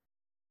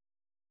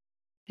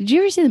Did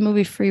you ever see the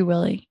movie Free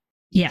Willy?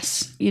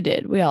 Yes. You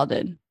did. We all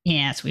did.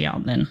 Yes, we all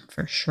did,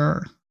 for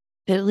sure.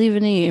 Did it leave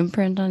any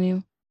imprint on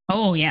you?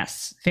 Oh,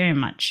 yes, very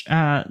much.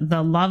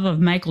 The love of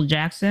Michael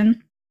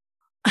Jackson.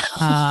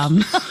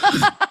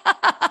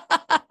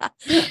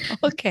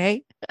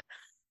 Okay.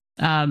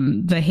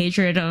 The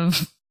hatred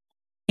of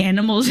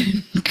animals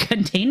in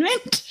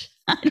containment.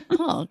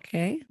 Oh,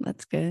 okay.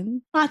 That's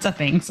good. Lots of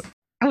things.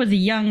 I was a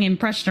young,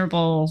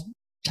 impressionable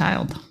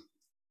child.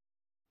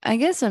 I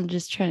guess I'm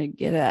just trying to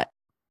get at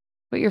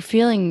what you're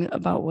feeling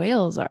about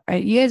whales.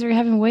 You guys are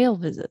having whale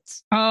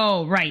visits.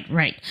 Oh,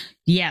 right.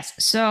 Yes.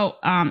 So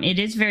it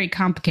is very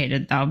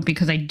complicated, though,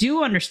 because I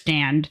do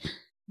understand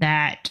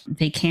that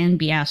they can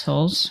be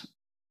assholes.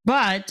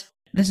 But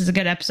this is a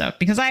good episode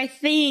because I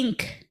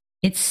think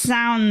it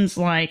sounds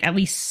like, at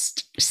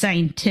least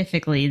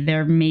scientifically,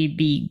 there may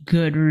be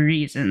good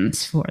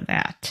reasons for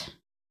that.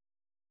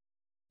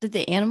 That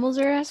the animals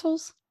are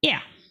assholes?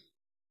 Yeah.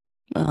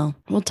 Well,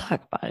 we'll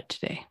talk about it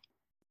today.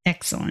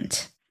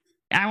 Excellent.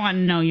 I want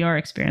to know your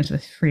experience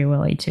with Free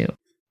Willy, too.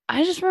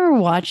 I just remember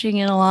watching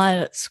it a lot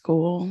at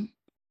school.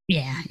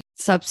 Yeah.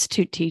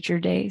 Substitute teacher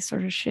day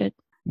sort of shit.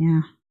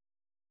 Yeah.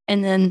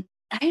 And then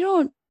I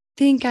don't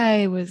think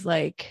I was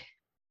like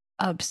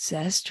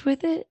obsessed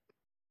with it,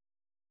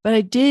 but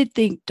I did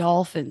think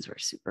dolphins were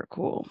super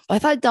cool. I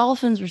thought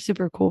dolphins were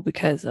super cool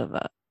because of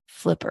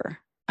Flipper.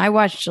 I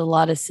watched a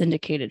lot of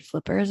syndicated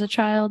Flipper as a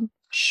child.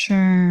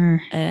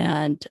 Sure.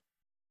 And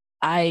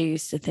I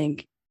used to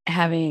think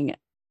having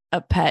a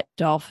pet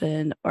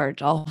dolphin or a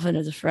dolphin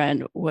as a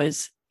friend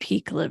was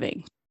peak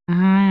living.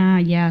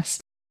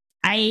 Yes.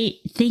 I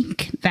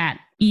think that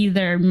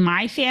either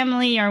my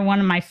family or one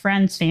of my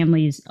friends'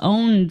 families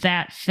owned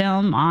that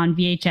film on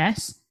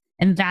VHS.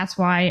 And that's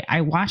why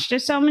I watched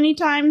it so many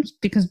times,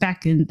 because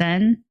back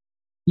then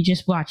you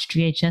just watched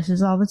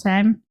VHSs all the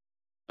time.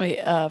 Wait,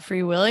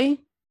 Free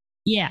Willy?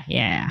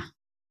 Yeah.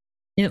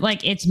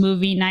 It's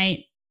movie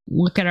night.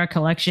 Look at our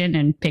collection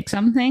and pick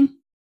something.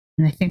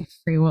 And I think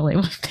Free Willy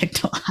was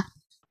picked a lot.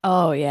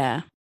 Oh,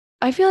 yeah.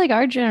 I feel like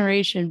our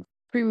generation,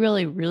 Free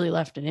Willy really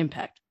left an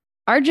impact.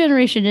 Our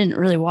generation didn't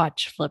really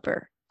watch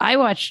Flipper. I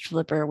watched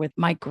Flipper with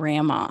my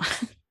grandma.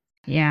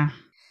 Yeah.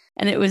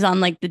 And it was on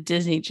like the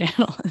Disney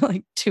Channel at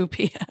like 2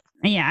 p.m.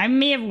 Yeah, I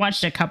may have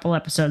watched a couple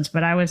episodes,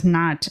 but I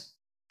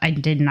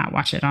did not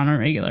watch it on a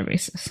regular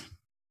basis.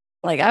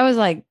 Like, I was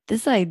like,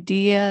 this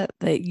idea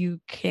that you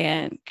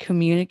can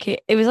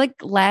communicate. It was like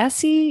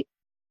Lassie.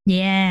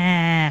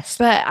 Yes.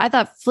 But I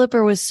thought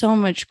Flipper was so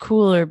much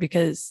cooler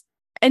because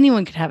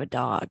anyone could have a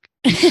dog.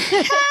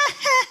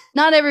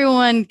 Not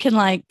everyone can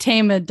like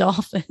tame a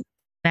dolphin.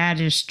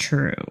 That is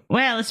true.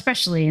 Well,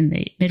 especially in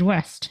the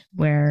Midwest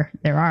where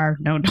there are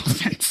no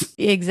dolphins.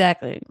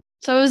 Exactly.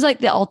 So it was like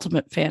the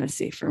ultimate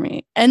fantasy for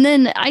me. And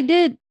then I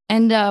did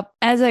end up,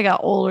 as I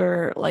got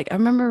older, like I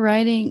remember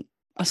writing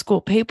a school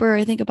paper,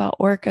 I think, about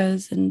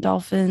orcas and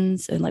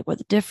dolphins and like what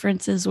the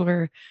differences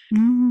were.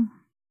 Mm.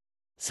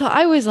 So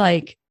I was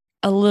like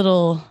a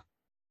little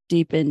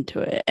deep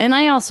into it. And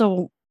I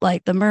also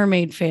like the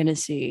mermaid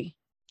fantasy,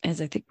 as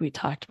I think we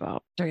talked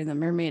about during the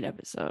mermaid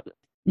episode.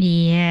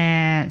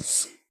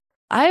 Yes.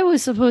 I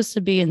was supposed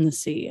to be in the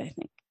sea, I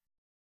think.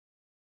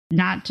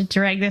 Not to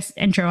drag this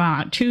intro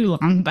out too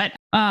long, but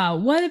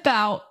what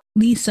about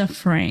Lisa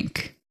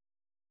Frank?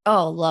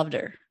 Oh, loved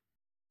her.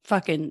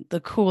 Fucking the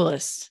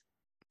coolest.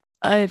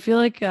 I feel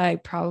like I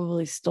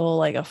probably stole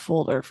like a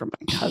folder from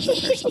my cousin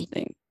or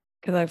something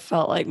because I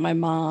felt like my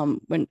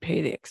mom wouldn't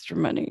pay the extra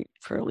money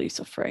for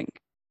Lisa Frank.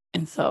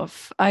 And so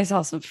if I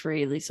saw some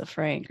free Lisa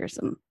Frank or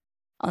some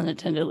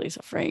unattended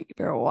Lisa Frank, you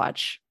better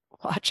watch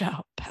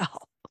out,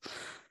 pal.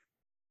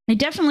 I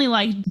definitely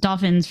like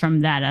dolphins from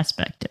that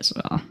aspect as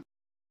well.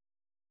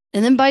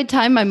 And then by the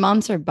time my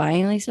mom started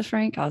buying Lisa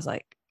Frank, I was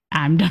like,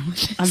 I'm done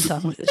with this. I'm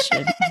done with this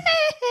shit.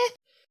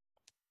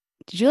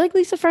 Did you like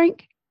Lisa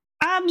Frank?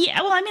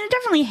 Yeah, well, I mean, I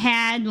definitely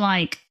had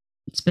like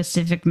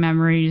specific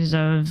memories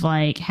of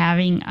like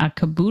having a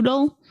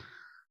caboodle.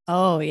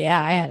 Oh,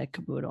 yeah, I had a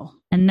caboodle.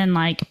 And then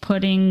like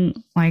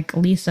putting like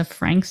Lisa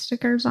Frank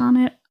stickers on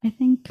it, I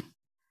think.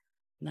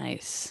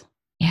 Nice.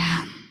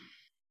 Yeah.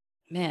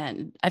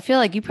 Man, I feel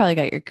like you probably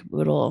got your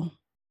caboodle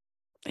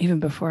even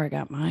before I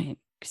got mine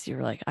because you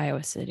were like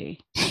Iowa City.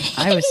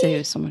 Iowa City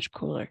was so much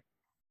cooler.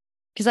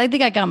 Because I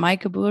think I got my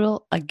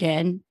caboodle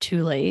again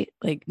too late.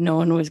 Like no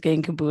one was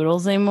getting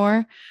caboodles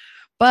anymore.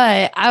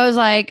 But I was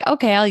like,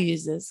 okay, I'll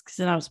use this. Because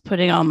then I was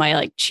putting all my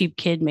like cheap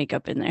kid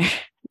makeup in there.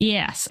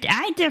 Yes.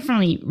 I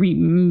definitely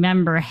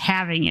remember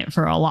having it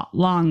for a lot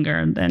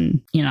longer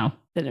than, Then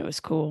it was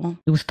cool.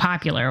 It was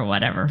popular or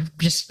whatever,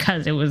 just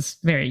because it was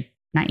very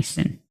nice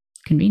and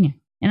convenient.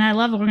 And I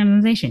love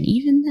organization,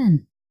 even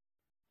then.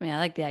 I mean, I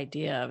like the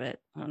idea of it.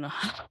 I don't know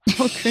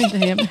how cringe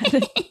I am at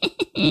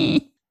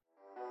it.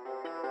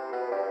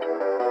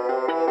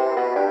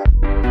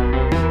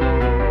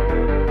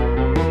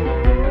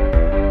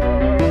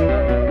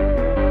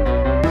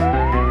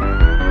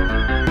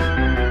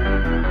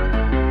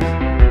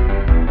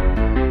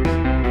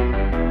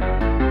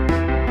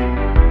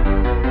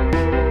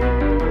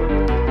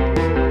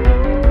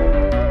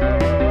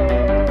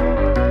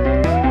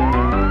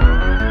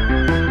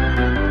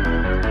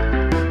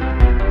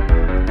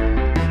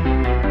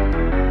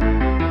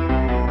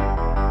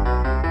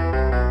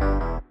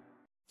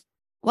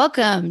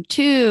 Welcome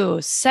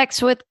to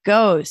Sex with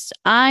Ghosts.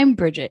 I'm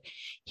Bridget,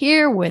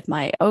 here with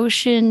my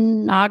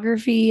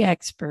oceanography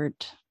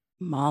expert,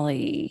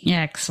 Mollie.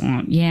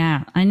 Excellent.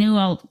 Yeah, I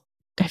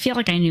feel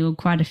like I knew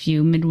quite a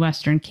few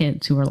Midwestern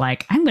kids who were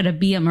like, I'm going to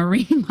be a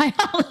marine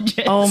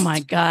biologist. Oh my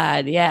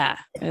God. Yeah.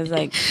 I was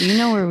like, do you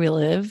know where we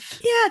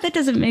live? Yeah, that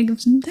doesn't make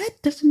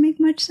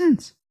much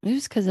sense. It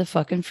was because of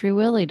fucking Free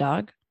Willy,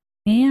 dog.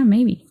 Yeah,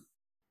 maybe.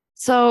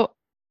 So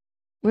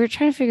we were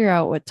trying to figure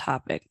out what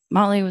topic.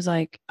 Mollie was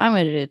like, I'm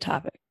going to do a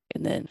topic.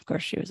 And then, of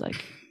course, she was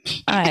like,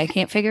 I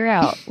can't figure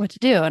out what to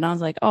do. And I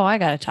was like, oh, I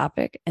got a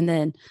topic. And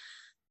then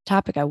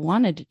topic I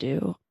wanted to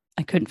do,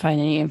 I couldn't find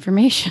any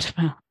information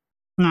about.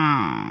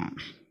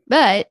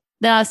 But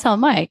then I was telling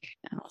Mike,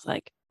 and I was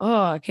like,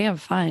 oh, I can't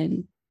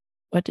find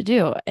what to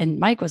do. And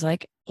Mike was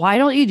like, why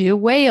don't you do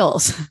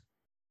whales?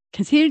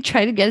 Because he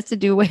tried to get us to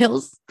do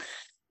whales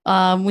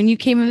when you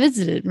came and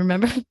visited,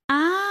 remember?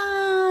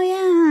 Oh,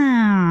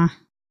 yeah.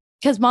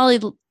 Because Mollie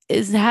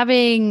is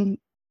having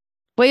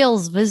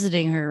whales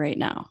visiting her right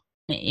now.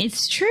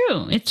 It's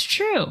true. It's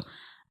true.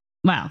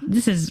 Well,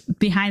 this is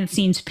behind the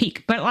scenes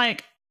peek. But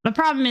like, the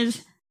problem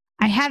is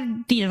I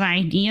have these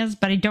ideas,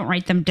 but I don't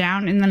write them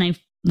down. And then I'm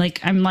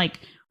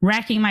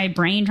racking my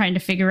brain trying to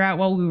figure out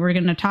what we were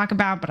going to talk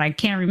about, but I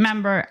can't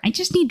remember. I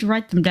just need to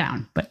write them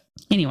down. But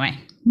anyway,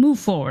 move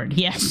forward.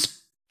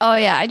 Yes. Oh,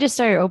 yeah. I just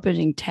started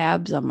opening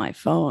tabs on my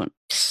phone.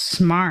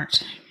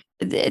 Smart.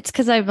 It's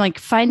because I'm like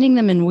finding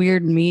them in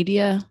weird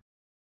media,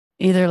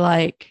 either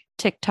like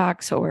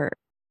TikToks or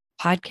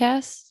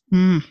podcasts.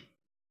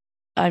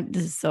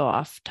 This is so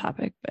off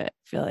topic, but I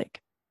feel like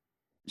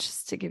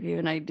just to give you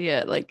an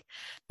idea, like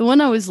the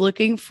one I was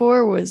looking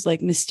for was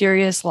like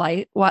mysterious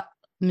lights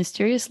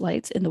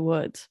in the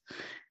woods.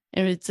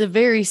 And it's a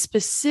very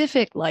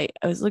specific light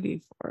I was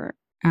looking for.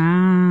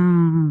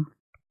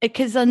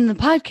 Because on the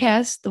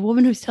podcast, the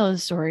woman who's telling the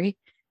story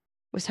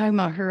was talking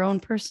about her own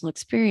personal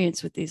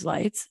experience with these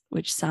lights,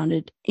 which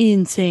sounded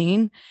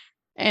insane.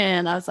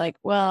 And I was like,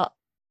 well,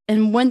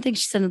 and one thing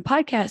she said in the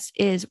podcast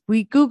is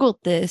we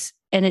Googled this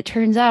and it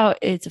turns out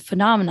it's a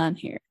phenomenon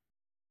here.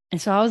 And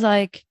so I was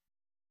like,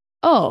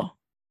 oh,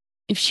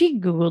 if she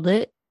Googled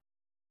it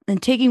and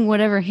taking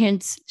whatever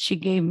hints she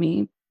gave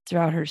me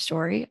throughout her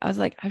story, I was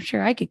like, I'm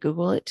sure I could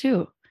Google it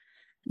too.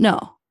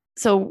 No.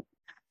 So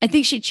I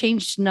think she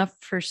changed enough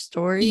her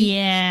story.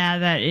 Yeah,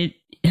 that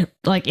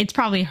it's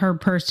probably her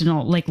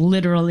personal, like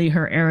literally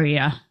her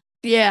area.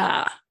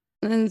 Yeah.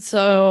 And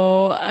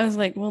so I was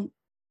like, well,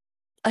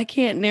 I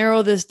can't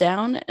narrow this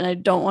down and I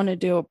don't want to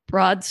do a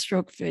broad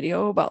stroke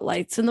video about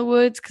lights in the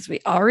woods because we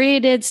already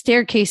did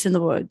staircase in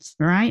the woods.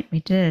 Right,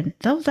 we did.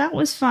 That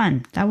was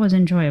fun. That was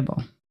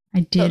enjoyable.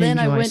 I did. So then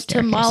I went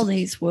to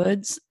Mollie's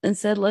woods and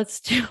said, let's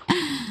do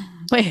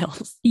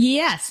whales.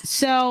 Yes.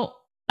 So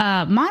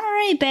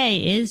Monterey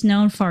Bay is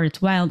known for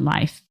its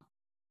wildlife.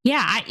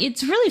 Yeah,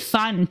 it's really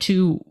fun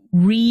to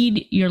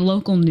read your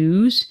local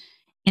news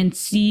and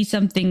see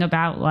something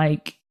about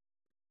like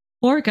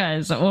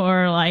orcas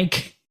or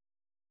like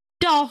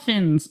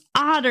dolphins,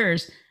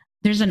 otters.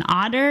 There's an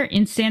otter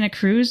in Santa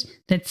Cruz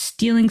that's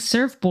stealing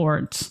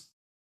surfboards.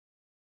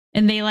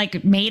 And they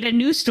like made a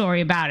news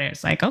story about it.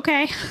 It's like,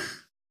 okay.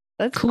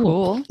 That's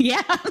cool.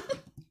 Yeah.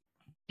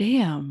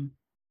 Damn.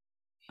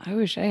 I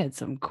wish I had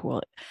some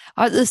cool.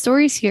 The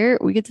stories here,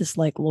 we get this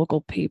like local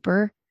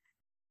paper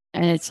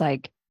and it's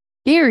like,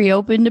 Gary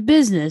opened a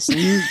business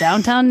in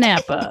downtown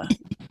Napa.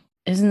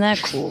 Isn't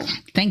that cool?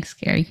 Thanks,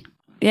 Gary.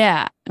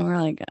 Yeah. And we're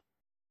like,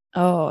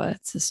 oh,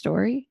 that's a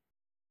story?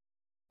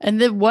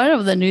 And then one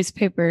of the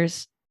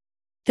newspapers,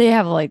 they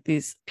have like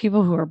these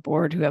people who are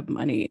bored, who have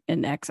money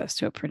and access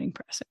to a printing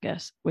press, I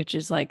guess, which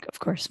is like, of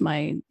course,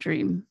 my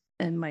dream.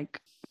 And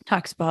Mike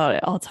talks about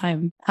it all the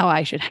time, how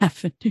I should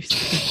have a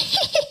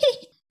newspaper.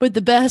 But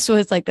the best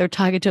was like they're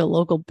talking to a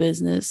local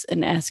business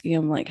and asking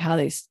them like how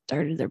they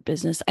started their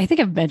business. I think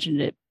I've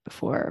mentioned it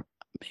before,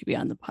 maybe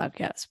on the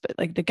podcast, but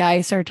like the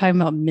guy started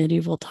talking about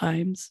medieval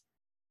times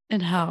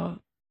and how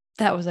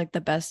that was like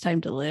the best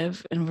time to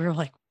live. And we were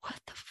like, what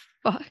the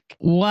fuck?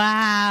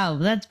 Wow,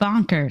 that's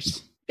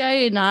bonkers.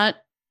 Guy did not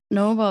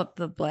know about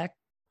the Black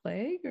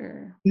Plague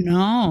or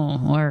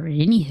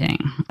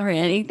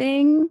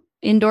anything.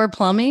 Indoor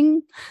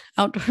plumbing,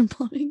 outdoor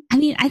plumbing. I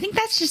mean, I think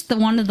that's just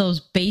one of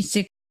those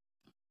basic.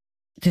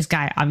 This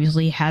guy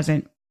obviously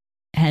hasn't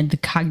had the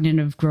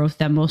cognitive growth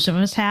that most of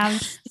us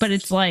have, but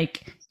it's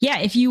like, yeah,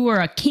 if you were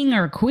a king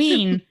or a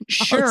queen,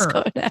 sure.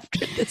 Going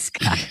after this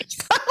guy.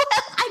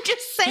 I'm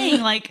just saying,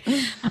 like,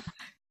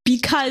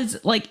 because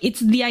like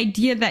it's the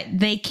idea that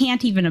they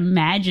can't even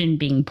imagine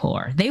being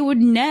poor. They would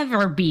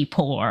never be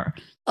poor.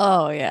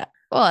 Oh yeah.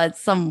 Well,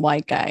 it's some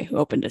white guy who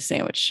opened a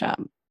sandwich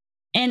shop.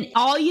 And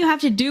all you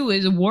have to do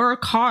is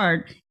work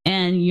hard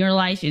and your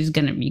life is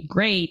going to be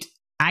great.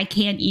 I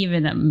can't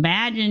even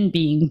imagine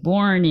being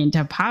born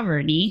into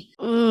poverty.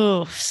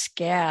 Ooh,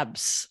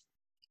 scabs.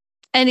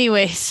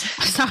 Anyways.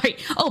 Sorry.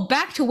 Oh,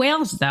 back to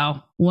whales,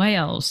 though.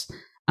 Whales.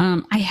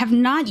 I have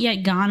not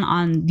yet gone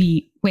on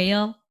the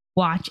whale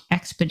watch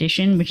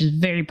expedition, which is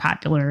very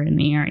popular in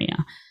the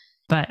area.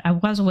 But I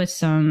was with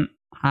some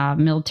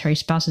military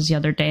spouses the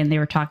other day, and they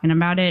were talking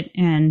about it.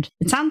 And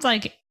it sounds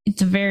like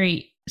it's a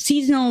very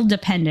seasonal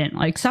dependent.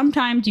 Like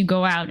sometimes you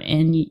go out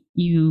and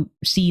you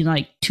see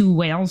like 2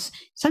 whales.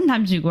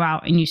 Sometimes you go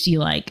out and you see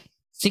like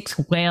 6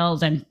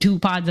 whales and 2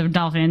 pods of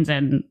dolphins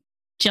and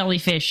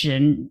jellyfish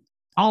and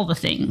all the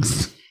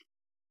things.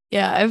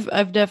 Yeah,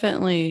 I've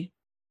definitely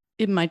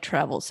in my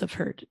travels have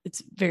heard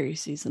it's very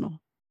seasonal.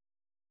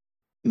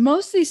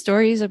 Most of these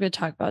stories I'm going to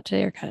talk about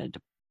today are kind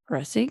of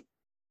depressing,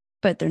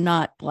 but they're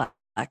not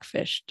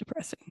blackfish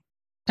depressing.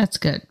 That's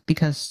good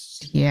because,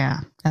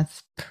 yeah,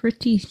 that's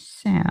pretty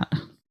sad.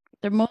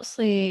 They're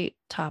mostly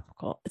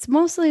topical. It's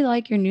mostly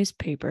like your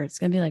newspaper. It's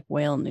going to be like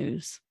whale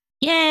news.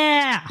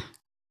 Yeah.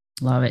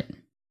 Love it.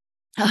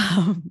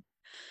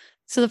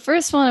 So the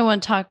first one I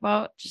want to talk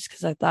about, just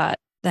because I thought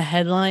the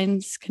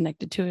headlines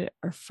connected to it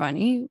are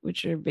funny,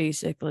 which are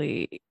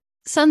basically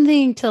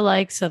something to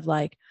likes of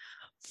like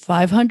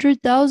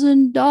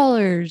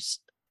 $500,000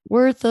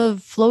 worth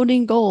of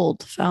floating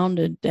gold found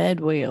a dead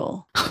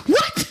whale.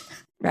 What?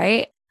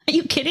 Right? Are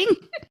you kidding?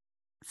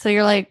 So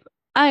you're like,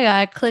 I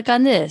gotta click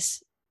on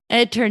this. And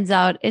it turns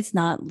out it's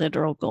not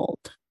literal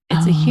gold.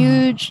 It's a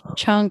huge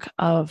chunk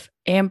of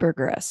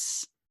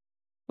ambergris,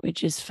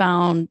 which is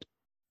found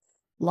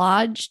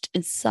lodged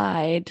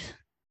inside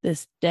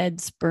this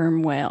dead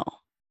sperm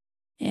whale.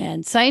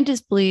 And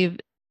scientists believe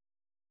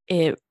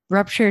it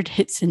ruptured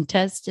its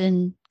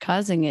intestine,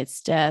 causing its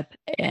death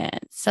and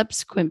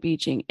subsequent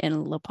beaching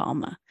in La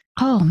Palma.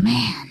 Oh,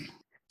 man.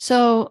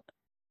 So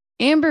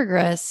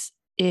ambergris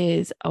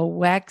is a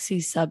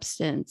waxy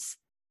substance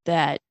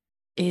that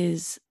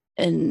is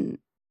a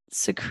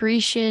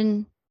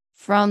secretion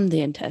from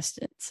the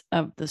intestines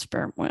of the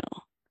sperm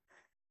whale.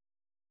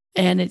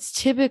 And it's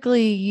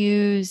typically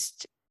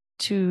used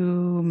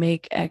to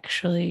make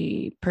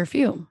actually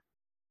perfume.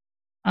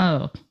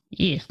 Oh,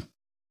 yeah.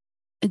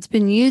 It's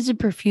been used in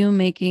perfume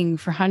making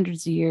for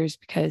hundreds of years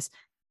because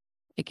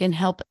it can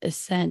help a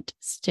scent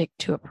stick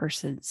to a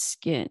person's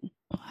skin.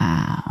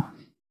 Wow.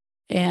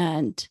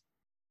 And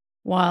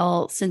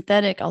while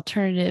synthetic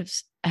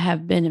alternatives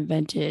have been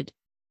invented,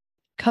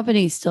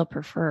 companies still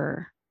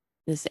prefer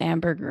this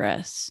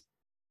ambergris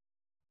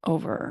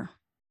over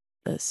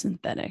the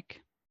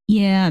synthetic.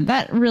 Yeah,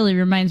 that really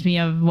reminds me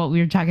of what we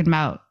were talking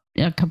about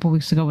a couple of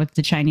weeks ago with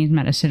the Chinese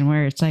medicine,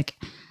 where it's like,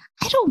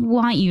 I don't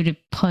want you to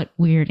put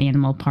weird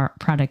animal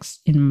products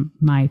in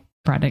my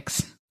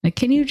products. Like,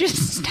 can you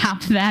just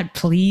stop that,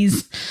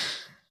 please?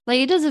 Like,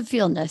 it doesn't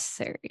feel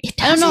necessary.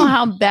 I don't know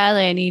how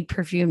badly I need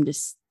perfume to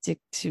stick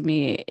to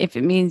me if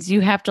it means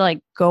you have to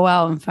like go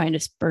out and find a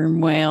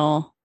sperm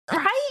whale.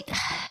 Right?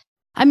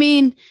 I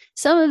mean,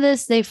 some of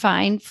this they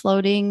find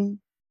floating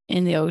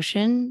in the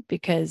ocean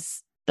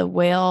because the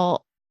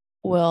whale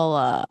will,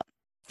 I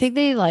think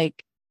they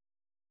like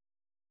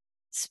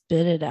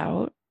spit it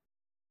out.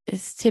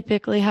 Is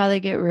typically how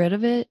they get rid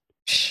of it.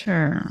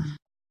 Sure.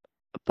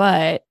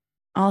 But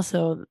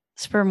also,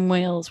 sperm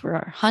whales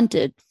were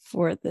hunted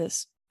for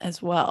this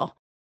as well.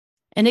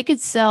 And it could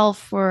sell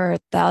for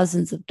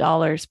thousands of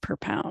dollars per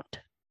pound.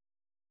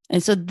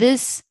 And so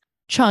this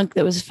chunk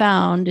that was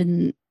found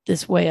in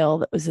this whale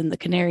that was in the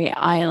Canary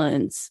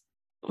Islands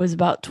was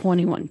about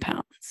 21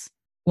 pounds.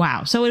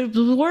 Wow. So it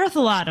was worth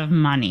a lot of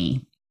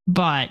money,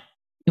 but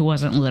it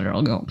wasn't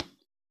literal gold.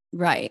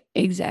 Right.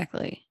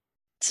 Exactly.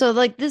 So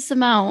like this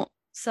amount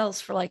sells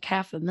for like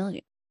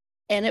 $500,000.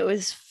 And it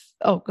was,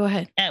 oh, go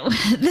ahead.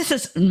 This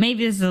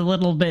is a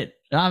little bit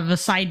of a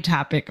side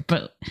topic,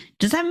 but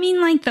does that mean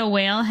like the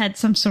whale had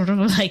some sort of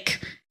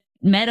like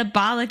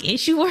metabolic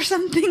issue or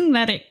something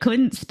that it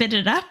couldn't spit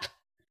it up?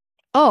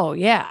 Oh,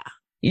 yeah.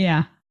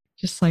 Yeah.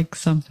 Just like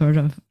some sort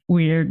of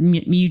weird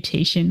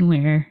mutation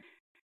where.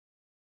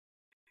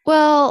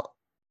 Well,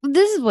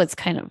 this is what's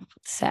kind of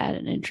sad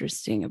and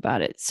interesting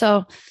about it.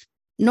 So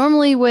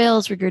normally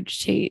whales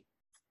regurgitate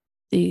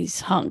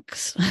these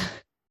hunks.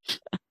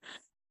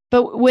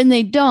 But when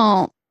they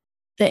don't,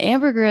 the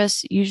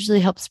ambergris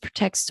usually helps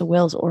protect the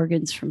whale's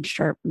organs from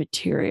sharp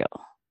material.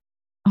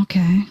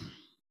 Okay.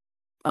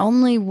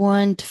 Only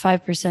 1 to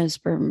 5% of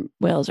sperm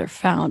whales are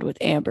found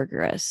with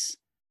ambergris.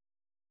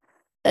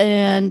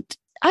 And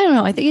I don't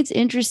know, I think it's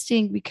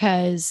interesting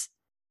because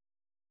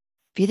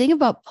if you think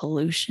about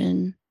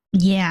pollution,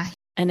 yeah,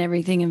 and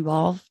everything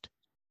involved,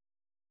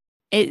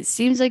 it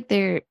seems like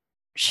there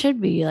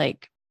should be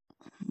like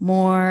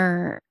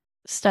more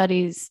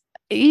studies,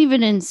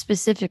 even in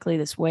specifically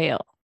this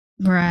whale.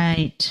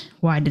 Right.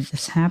 Why did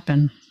this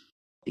happen?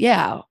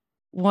 Yeah.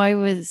 Why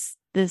was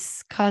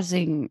this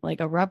causing like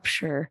a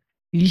rupture?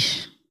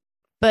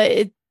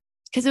 But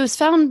because it was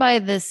found by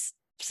this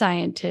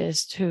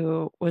scientist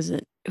who was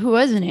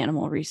an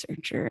animal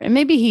researcher, and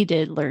maybe he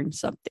did learn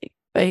something,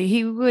 but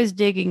he was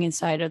digging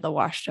inside of the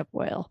washed up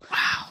whale.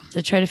 Wow.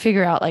 To try to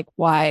figure out like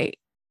why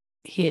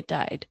he had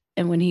died.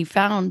 And when he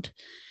found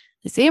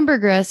this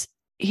ambergris,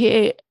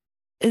 he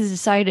has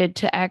decided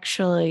to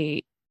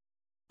actually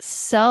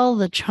sell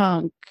the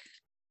chunk,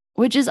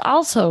 which is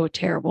also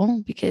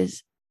terrible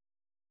because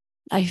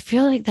I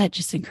feel like that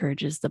just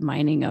encourages the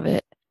mining of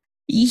it.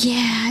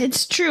 Yeah,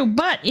 it's true.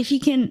 But if you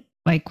can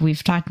like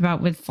we've talked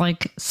about with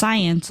like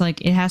science,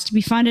 like it has to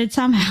be funded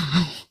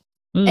somehow.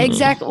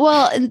 Exactly.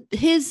 Well, and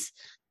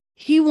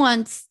he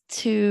wants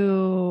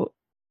to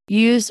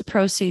use the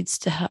proceeds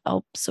to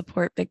help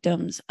support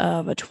victims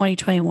of a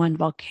 2021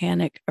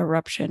 volcanic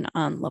eruption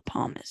on La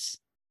Palmas.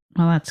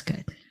 Well, that's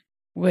good.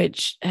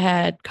 Which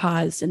had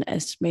caused an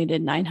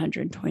estimated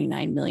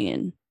 929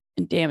 million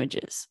in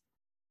damages.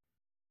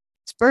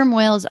 Sperm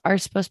whales are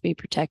supposed to be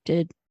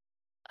protected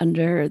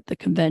under the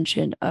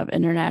Convention of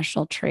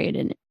International Trade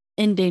in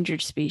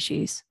Endangered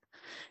Species,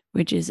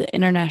 which is an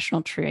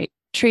international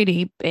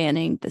treaty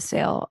banning the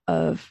sale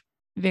of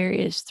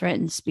various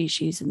threatened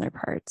species and their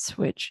parts,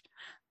 which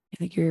I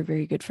think your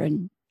very good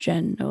friend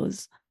Jen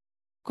knows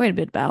quite a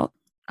bit about.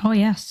 Oh,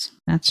 yes,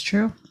 that's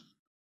true.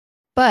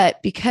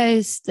 But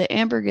because the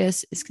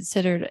ambergris is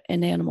considered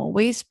an animal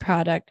waste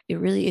product, it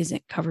really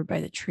isn't covered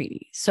by the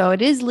treaty. So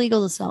it is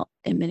legal to sell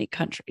in many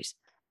countries.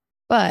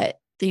 But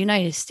the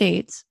United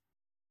States,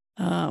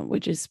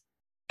 which is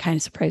kind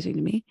of surprising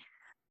to me,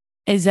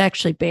 is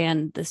actually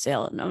banned the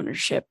sale and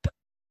ownership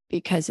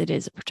because it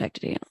is a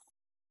protected animal.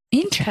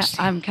 Interesting.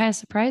 I'm kind of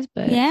surprised,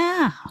 but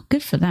yeah,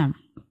 good for them.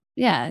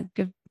 Yeah,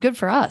 good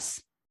for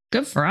us.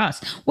 Good for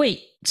us.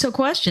 Wait, so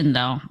question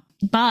though.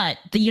 But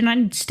the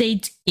United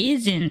States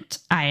isn't,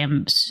 I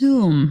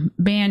assume,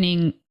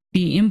 banning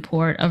the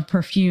import of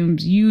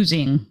perfumes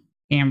using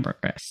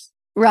ambergris.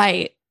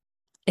 Right.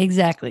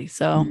 Exactly.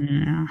 So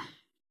yeah.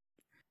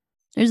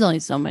 There's only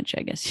so much,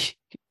 I guess,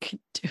 you could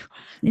do.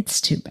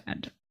 It's too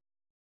bad.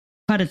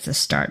 But it's a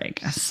start, I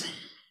guess.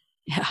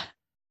 Yeah.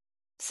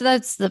 So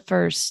that's the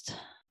first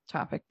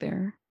topic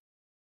there.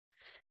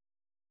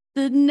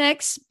 The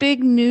next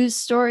big news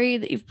story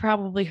that you've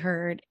probably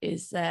heard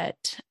is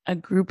that a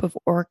group of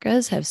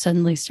orcas have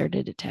suddenly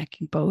started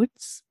attacking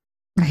boats.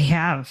 I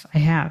have.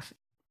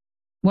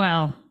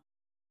 Well,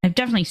 I've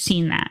definitely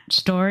seen that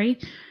story.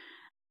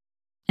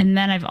 And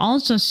then I've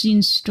also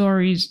seen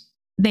stories,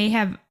 they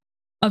have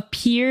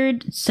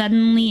appeared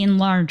suddenly in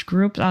large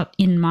groups out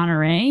in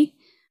Monterey,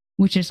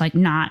 which is like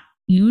not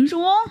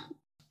usual,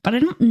 but I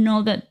don't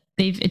know that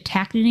they've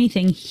attacked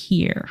anything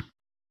here.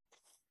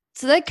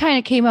 So that kind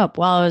of came up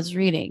while I was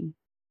reading,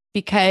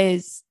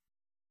 because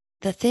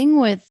the thing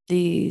with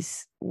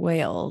these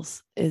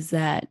whales is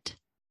that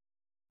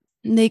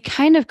they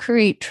kind of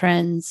create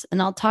trends,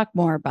 and I'll talk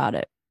more about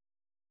it,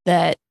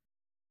 that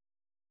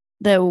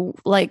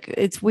like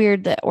it's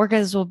weird that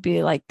orcas will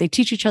be like, they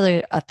teach each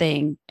other a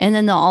thing and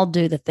then they'll all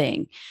do the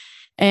thing.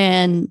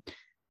 And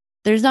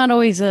there's not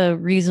always a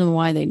reason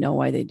why they know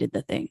why they did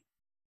the thing.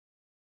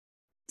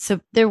 So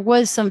there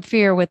was some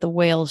fear with the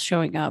whales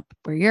showing up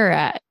where you're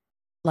at,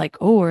 like,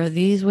 oh, are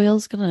these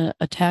whales going to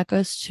attack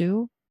us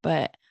too?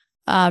 But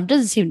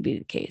doesn't seem to be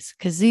the case,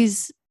 because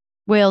these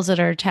whales that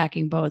are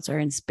attacking boats are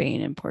in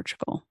Spain and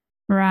Portugal.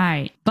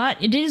 Right.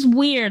 But it is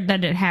weird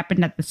that it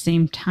happened at the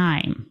same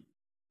time.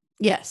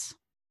 Yes.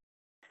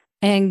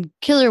 And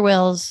killer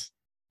whales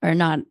are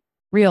not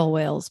real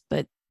whales,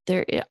 but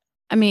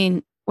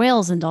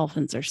whales and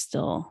dolphins are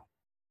still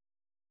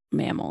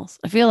mammals.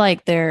 I feel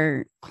like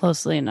they're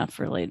closely enough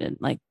related.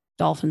 Like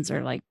dolphins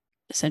are like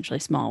essentially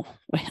small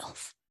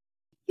whales.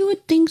 You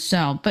would think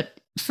so,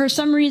 but for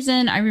some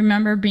reason I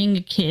remember being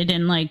a kid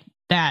and like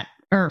that,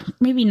 or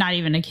maybe not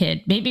even a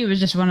kid. Maybe it was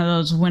just one of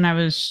those when I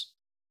was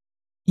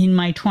in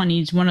my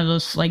 20s, one of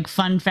those like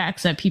fun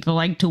facts that people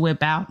like to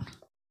whip out.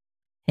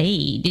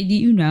 Hey, did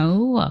you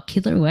know a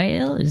killer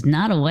whale is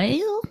not a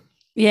whale?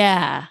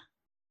 Yeah.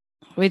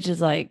 Which is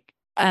like,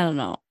 I don't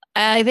know.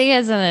 I think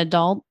as an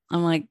adult,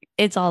 I'm like,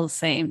 it's all the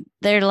same.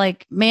 They're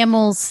like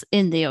mammals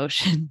in the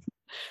ocean,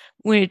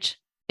 which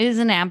is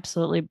an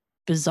absolutely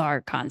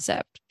bizarre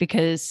concept,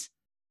 because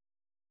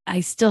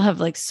I still have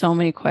like so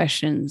many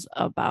questions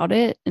about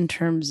it in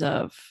terms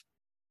of,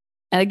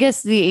 I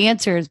guess the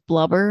answer is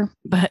blubber,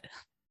 but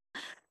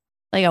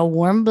like a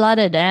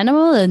warm-blooded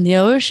animal in the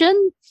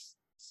ocean,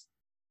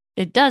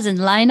 it doesn't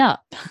line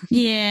up.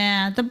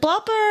 Yeah, the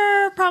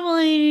blubber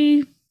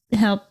probably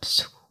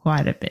helps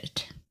quite a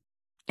bit.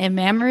 And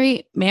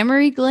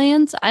mammary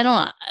glands,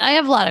 I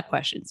have a lot of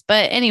questions,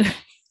 but anyway.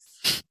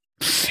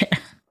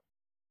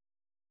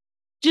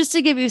 Just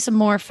to give you some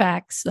more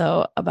facts,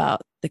 though,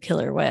 about the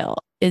killer whale,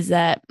 is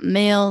that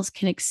males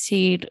can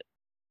exceed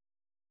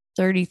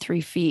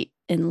 33 feet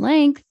in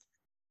length.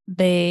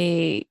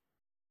 They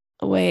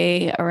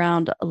weigh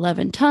around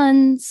 11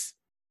 tons,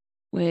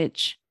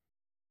 which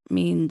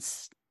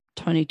means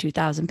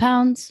 22,000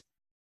 pounds.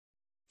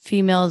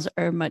 Females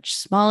are much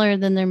smaller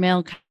than their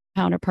male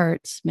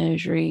counterparts,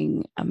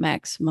 measuring a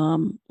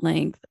maximum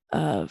length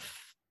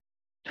of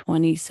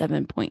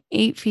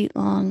 27.8 feet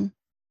long.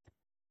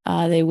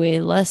 They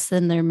weigh less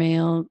than their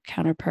male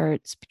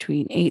counterparts,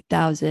 between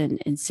 8,000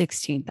 and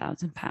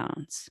 16,000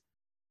 pounds.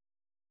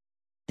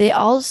 They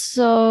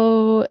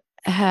also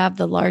have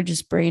the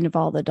largest brain of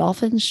all the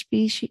dolphin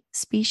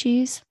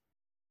species,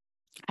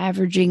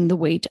 averaging the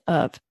weight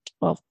of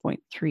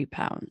 12.3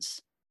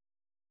 pounds.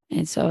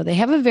 And so they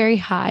have a very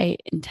high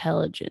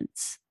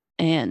intelligence.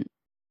 And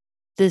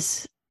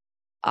this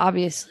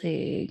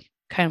obviously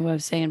kind of what I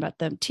was saying about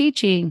them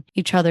teaching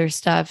each other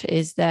stuff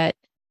is that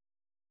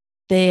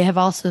they have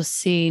also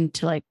seen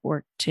to like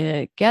work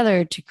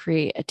together to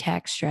create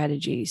attack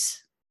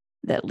strategies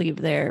that leave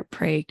their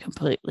prey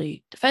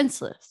completely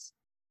defenseless.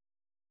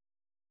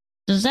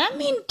 Does that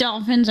mean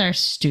dolphins are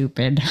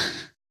stupid?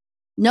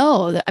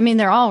 No, I mean,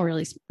 they're all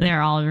really smart.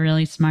 They're all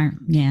really smart.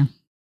 Yeah.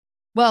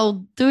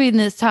 Well, doing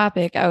this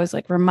topic, I was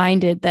like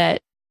reminded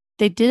that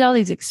they did all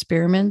these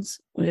experiments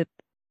with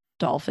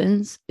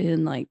dolphins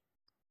in like,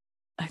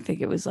 I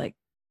think it was like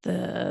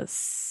the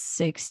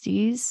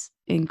 60s,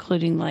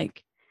 including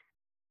like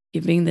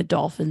giving the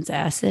dolphins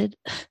acid.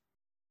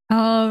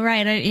 Oh,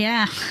 right.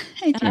 Yeah.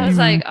 I was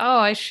like,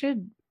 oh,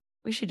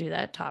 we should do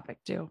that topic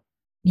too.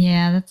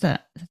 Yeah, that's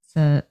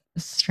a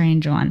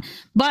strange one.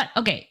 But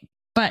okay,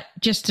 but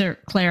just to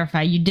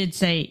clarify, you did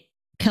say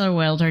killer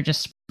whales are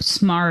just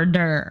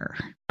smarter,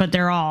 but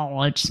they're all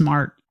like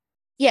smart.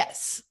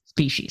 Yes.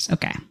 Species.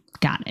 Okay,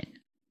 got it.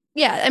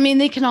 Yeah, I mean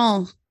they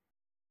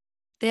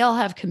all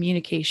have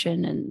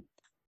communication and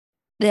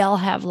they all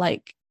have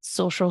like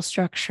social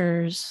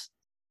structures,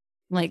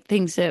 like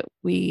things that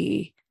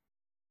we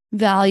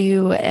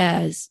value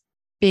as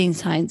being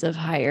signs of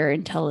higher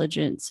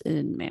intelligence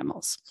in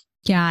mammals.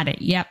 Got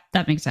it. Yep,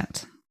 that makes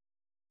sense.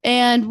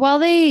 And while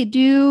they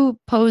do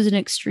pose an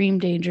extreme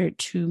danger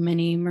to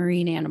many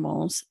marine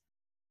animals,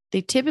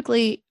 they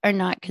typically are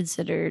not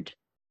considered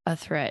a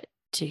threat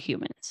to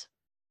humans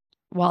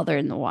while they're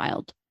in the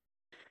wild.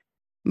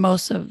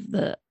 Most of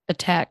the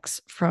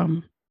attacks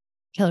from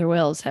killer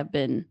whales have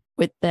been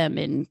with them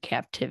in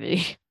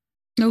captivity.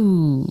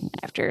 Ooh.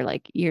 After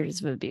like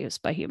years of abuse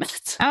by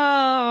humans.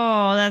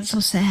 Oh, that's so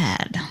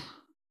sad.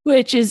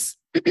 Which is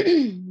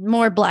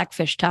more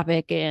blackfish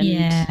topic and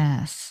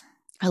yes,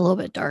 a little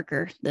bit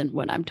darker than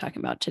what I'm talking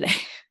about today.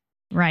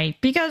 Right,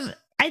 because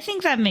I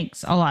think that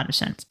makes a lot of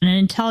sense. An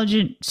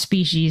intelligent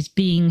species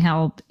being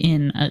held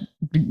in a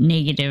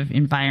negative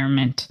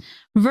environment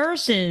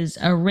versus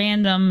a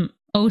random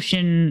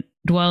ocean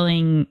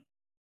dwelling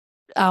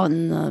out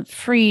in the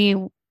free.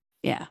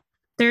 Yeah.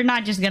 They're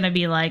not just going to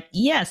be like,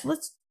 yes,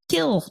 let's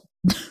kill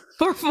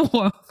for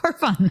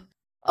fun.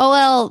 Oh,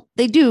 well,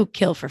 they do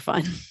kill for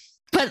fun.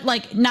 But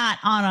like not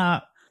on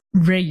a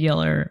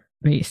regular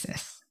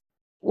basis.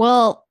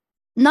 Well,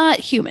 not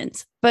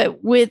humans,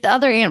 but with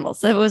other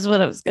animals. That was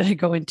what I was going to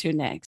go into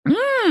next.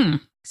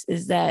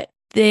 Is that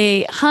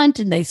they hunt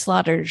and they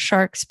slaughter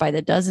sharks by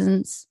the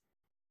dozens,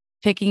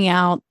 picking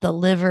out the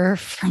liver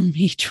from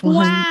each one.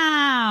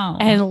 Wow.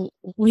 And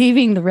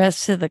leaving the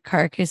rest of the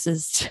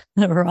carcasses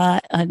to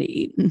rot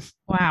uneaten.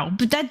 Wow.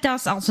 But that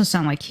does also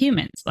sound like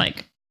humans,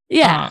 like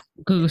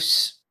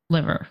goose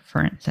liver,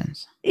 for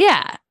instance.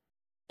 Yeah.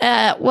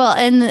 Well,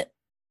 and the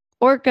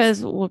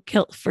orcas will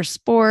kill for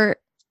sport.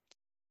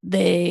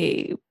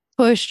 They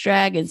push,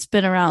 drag, and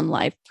spin around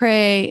live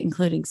prey,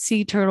 including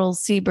sea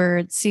turtles,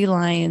 seabirds, sea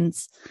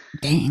lions.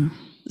 Dang.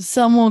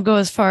 Some will go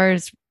as far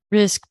as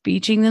risk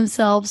beaching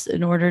themselves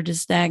in order to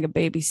snag a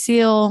baby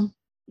seal,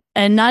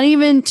 and not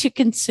even to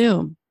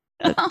consume,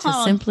 but to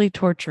simply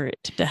torture it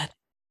to death.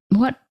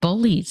 What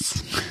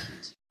bullies.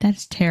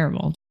 That's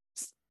terrible.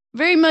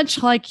 Very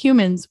much like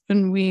humans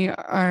when we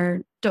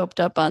are doped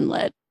up on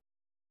lead.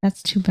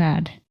 That's too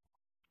bad.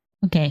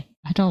 Okay,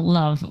 I don't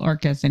love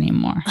orcas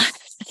anymore.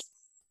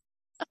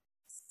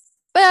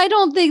 But I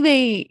don't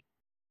think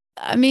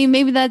I mean,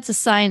 maybe that's a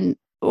sign,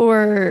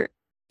 or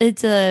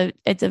it's a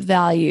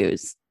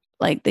values.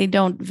 Like they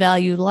don't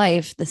value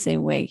life the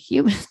same way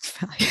humans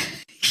value.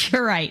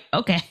 You're right.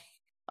 Okay.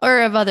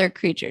 Or of other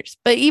creatures.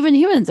 But even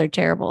humans are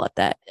terrible at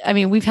that. I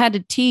mean, we've had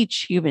to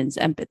teach humans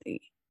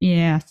empathy.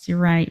 Yes, you're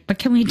right. But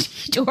can we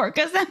teach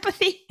orcas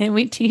empathy? Can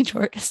we teach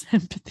orcas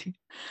empathy?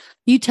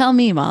 You tell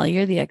me, Molly,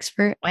 you're the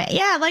expert. Well,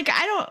 yeah, like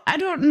I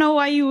don't know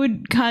why you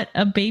would cut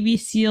a baby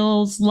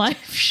seal's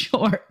life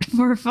short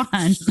for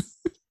fun.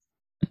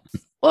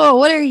 Whoa,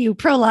 what are you,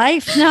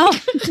 pro-life? No.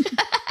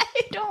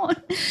 I don't.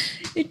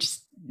 It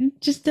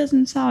just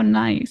doesn't sound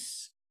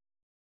nice.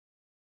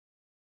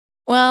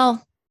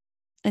 Well,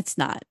 it's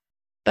not.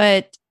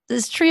 But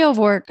this trio of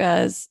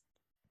orcas,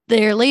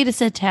 their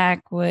latest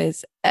attack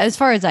was, as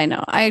far as I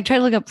know, I tried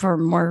to look up for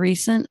more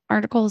recent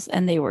articles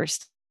and they were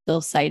still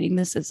citing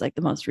this as like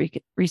the most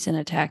recent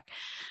attack.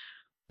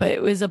 But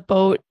it was a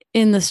boat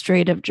in the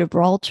Strait of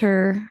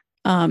Gibraltar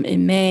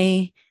in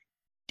May,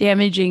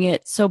 damaging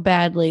it so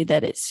badly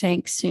that it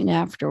sank soon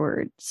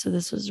afterward. So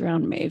this was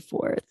around May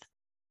 4th.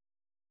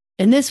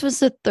 And this was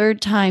the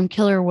third time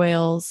killer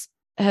whales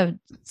have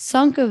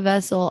sunk a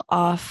vessel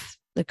off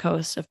the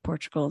coast of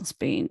Portugal and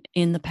Spain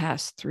in the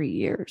past 3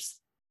 years.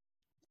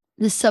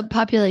 The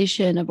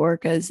subpopulation of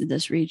orcas in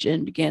this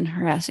region began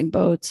harassing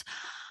boats,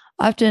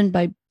 often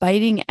by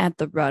biting at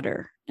the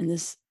rudder. And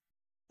this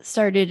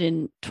started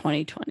in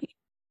 2020.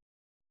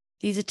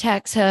 These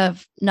attacks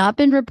have not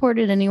been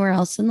reported anywhere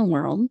else in the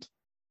world.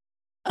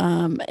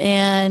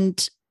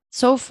 And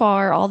so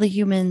far, all the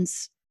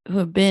humans who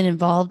have been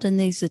involved in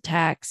these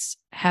attacks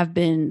have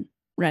been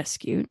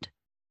rescued.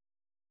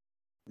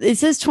 It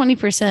says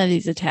 20% of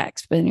these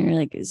attacks, but you're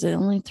like, is it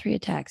only 3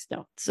 attacks?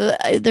 No. So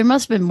there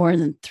must have been more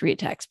than 3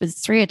 attacks, but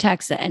it's 3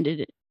 attacks that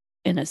ended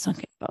in a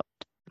sunken boat.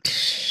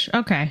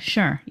 Okay,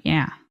 sure.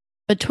 Yeah.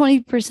 But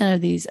 20%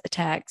 of these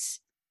attacks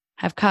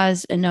have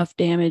caused enough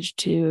damage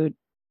to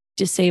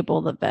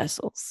disable the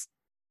vessels.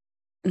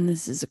 And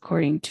this is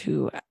according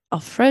to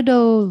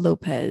Alfredo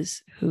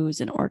Lopez,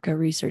 who's an orca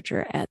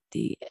researcher at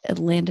the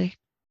Atlantic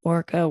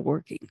Orca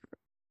Working Group.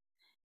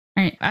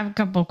 All right, I have a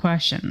couple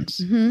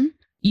questions. Mm-hmm.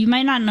 You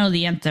might not know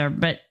the answer,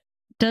 but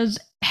does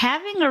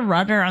having a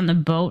rudder on the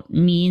boat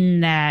mean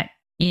that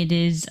it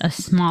is a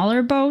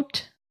smaller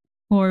boat?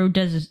 Or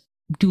do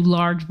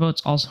large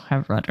boats also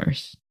have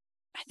rudders?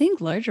 I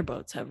think larger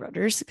boats have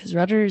rudders because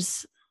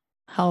rudders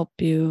help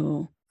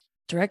you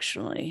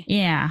directionally.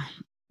 Yeah.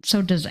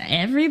 So does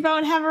every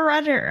boat have a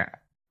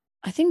rudder?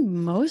 I think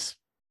most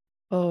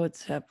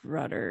boats have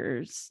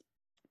rudders.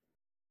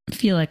 I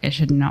feel like I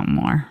should know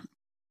more.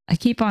 I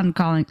keep on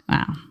calling.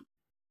 Wow.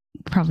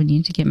 Probably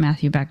need to get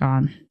Matthew back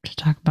on to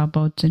talk about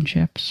boats and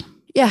ships.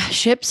 Yeah,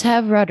 ships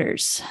have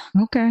rudders.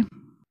 Okay.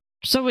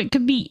 So it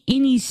could be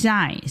any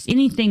size,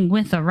 anything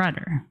with a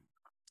rudder.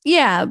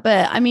 Yeah,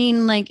 but I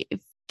mean, like, if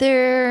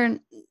they're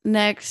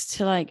next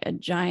to like a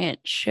giant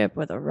ship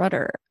with a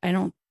rudder, I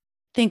don't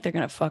think they're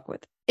going to fuck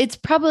with it. It's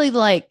probably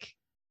like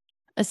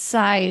a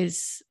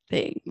size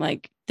thing.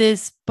 Like,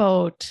 this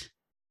boat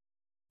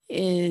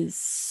is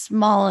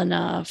small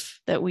enough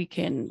that we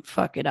can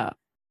fuck it up.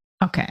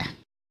 Okay.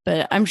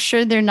 But I'm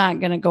sure they're not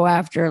going to go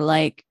after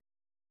like,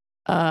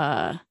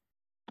 I'm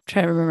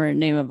trying to remember the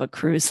name of a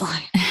cruise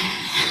line.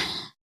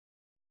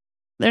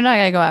 They're not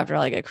going to go after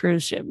like a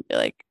cruise ship and be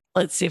like,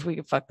 let's see if we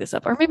can fuck this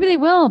up. Or maybe they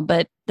will,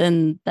 but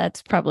then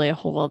that's probably a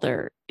whole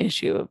other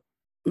issue of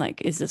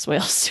like, is this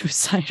whale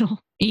suicidal?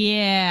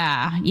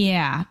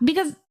 Yeah.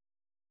 Because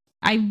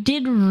I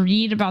did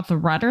read about the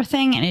rudder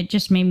thing and it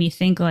just made me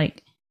think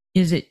like,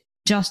 is it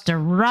just a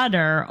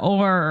rudder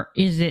or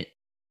is it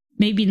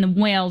maybe in the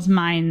whale's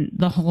mind,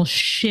 the whole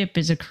ship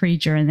is a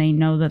creature and they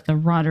know that the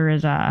rudder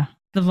is the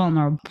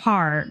vulnerable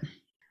part?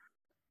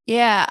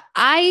 Yeah,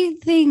 I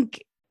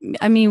think,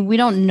 I mean, we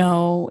don't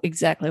know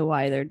exactly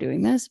why they're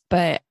doing this,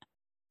 but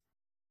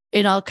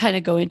I'll kind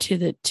of go into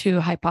the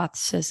 2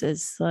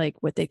 hypotheses, like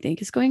what they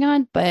think is going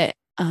on. But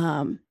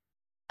I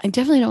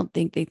definitely don't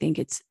think they think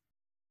it's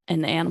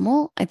an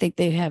animal. I think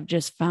they have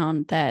just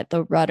found that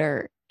the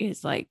rudder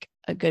is like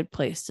a good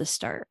place to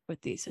start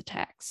with these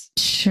attacks.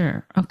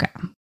 Sure. Okay.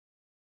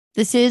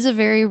 This is a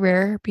very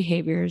rare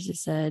behavior, as I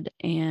said,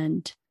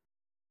 and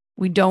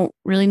we don't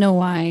really know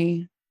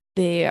why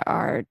they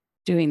are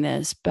doing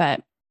this.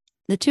 But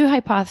the 2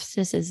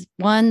 hypotheses is,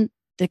 one,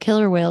 the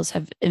killer whales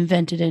have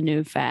invented a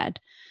new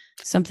fad,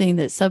 something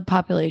that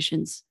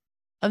subpopulations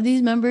of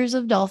these members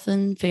of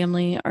dolphin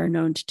family are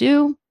known to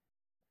do.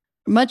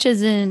 Much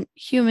as in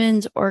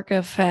humans,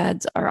 orca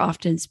fads are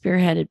often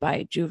spearheaded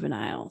by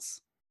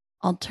juveniles.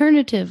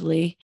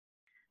 Alternatively,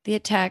 the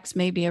attacks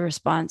may be a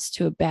response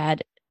to a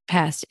bad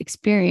past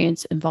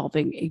experience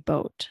involving a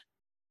boat.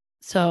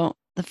 So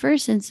the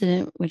first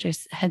incident, which I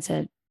had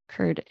said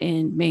occurred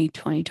in May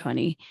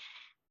 2020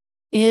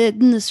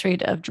 in the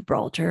Strait of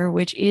Gibraltar,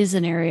 which is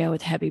an area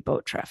with heavy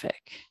boat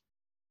traffic.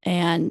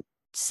 And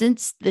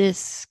since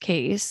this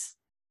case,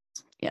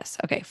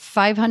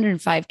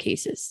 505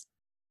 cases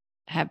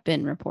have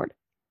been reported.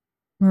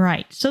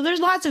 Right. So there's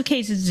lots of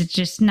cases. It's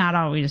just not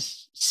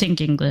always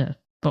sinking the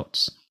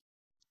boats.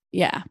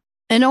 Yeah.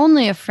 And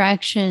only a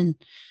fraction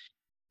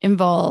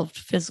involved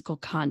physical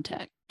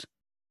contact.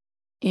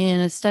 In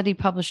a study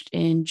published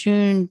in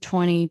June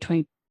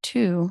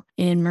 2022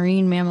 in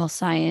Marine Mammal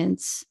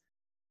Science,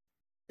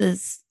 the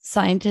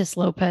scientist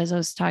Lopez I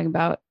was talking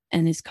about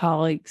and his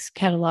colleagues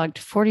cataloged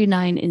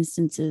 49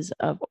 instances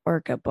of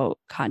orca boat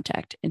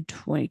contact in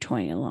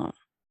 2020 alone.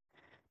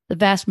 The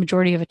vast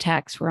majority of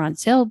attacks were on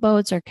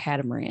sailboats or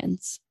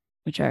catamarans,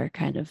 which are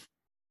kind of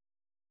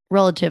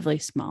relatively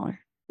smaller.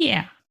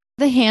 Yeah.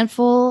 The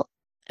handful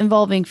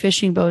involving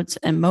fishing boats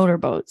and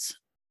motorboats,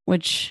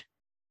 which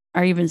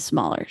are even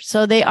smaller.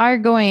 So they are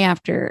going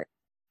after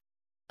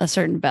a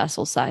certain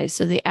vessel size.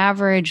 So the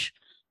average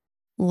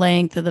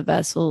length of the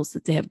vessels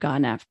that they have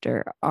gone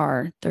after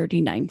are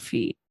 39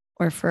 feet,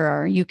 or for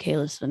our UK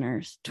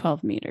listeners,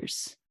 12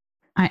 meters.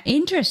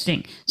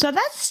 Interesting. So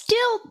that's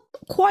still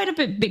quite a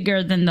bit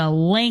bigger than the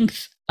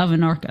length of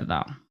an orca,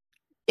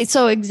 though.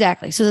 So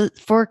exactly. So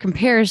for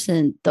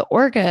comparison, the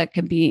orca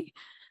can be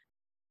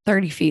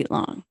 30 feet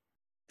long.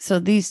 So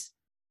these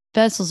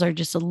vessels are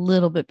just a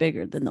little bit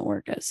bigger than the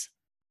orcas.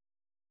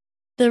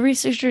 The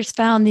researchers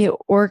found the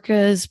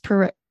orcas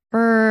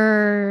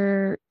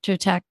prefer to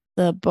attack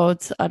the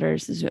boat's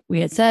udders, as we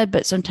had said,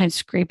 but sometimes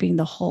scraping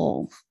the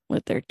hull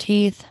with their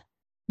teeth.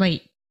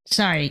 Wait,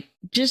 sorry.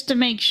 Just to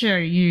make sure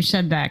you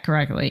said that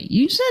correctly.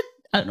 You said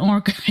an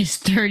orca is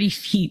 30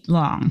 feet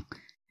long.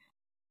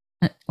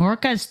 An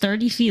orca is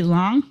 30 feet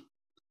long?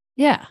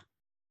 Yeah.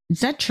 Is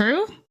that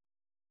true?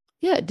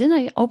 Yeah. Didn't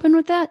I open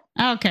with that?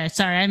 Okay.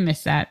 Sorry, I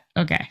missed that.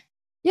 Okay.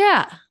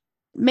 Yeah.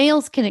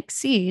 Males can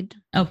exceed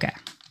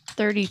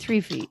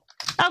 33 feet.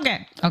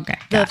 Okay.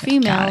 The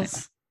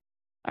females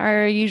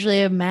are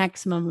usually a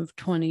maximum of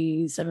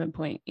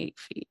 27.8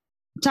 feet.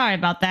 Sorry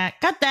about that.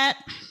 Got that.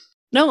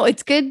 No,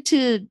 it's good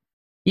to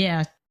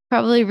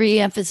probably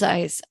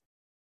re-emphasize.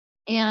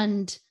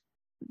 And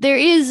there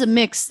is a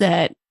mix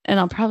that, and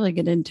I'll probably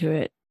get into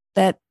it,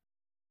 that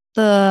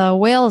the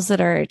whales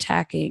that are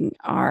attacking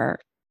are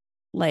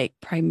like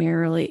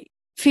primarily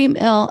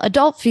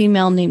adult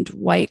female named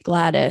White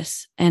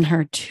Gladys and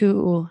her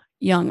 2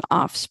 young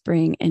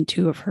offspring and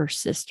 2 of her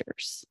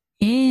sisters.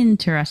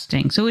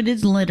 Interesting. So it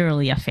is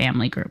literally a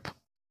family group.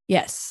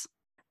 Yes.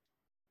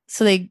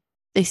 So they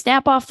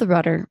snap off the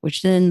rudder,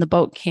 which then the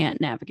boat can't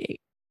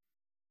navigate.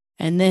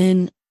 And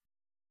then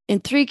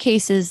in 3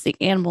 cases, the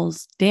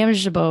animals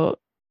damaged the boat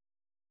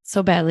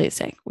so badly it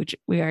sank, which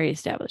we already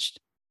established.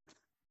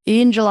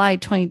 In July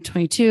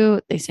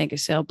 2022, they sank a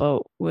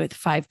sailboat with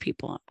 5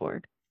 people on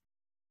board.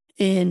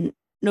 In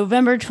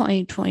November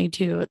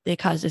 2022, they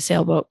caused a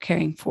sailboat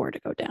carrying 4 to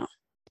go down.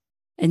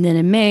 And then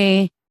in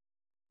May,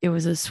 it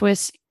was a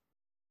Swiss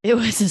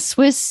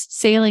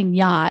sailing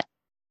yacht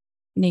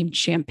named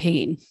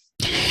Champagne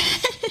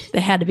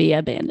that had to be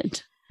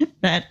abandoned.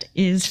 That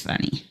is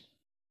funny.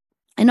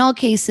 In all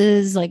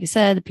cases, like I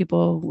said, the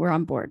people were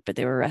on board, but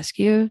they were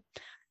rescued.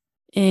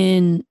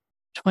 In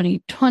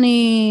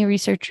 2020,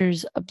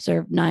 researchers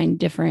observed 9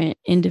 different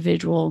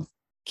individual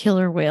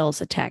killer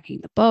whales attacking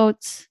the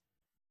boats.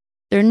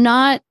 They're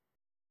not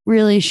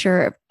really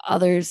sure if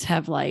others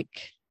have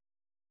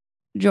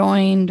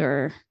joined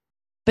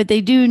but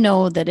they do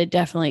know that it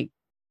definitely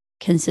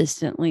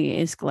consistently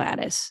is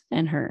Gladys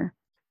and her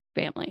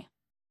family.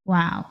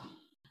 Wow.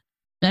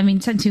 I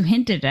mean, since you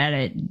hinted at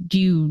it, do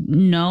you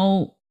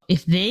know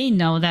if they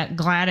know that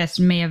Gladys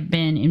may have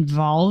been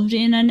involved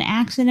in an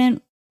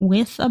accident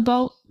with a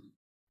boat?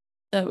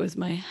 That was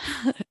I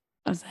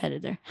was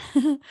headed there.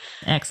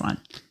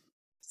 Excellent.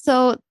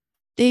 So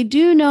they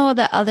do know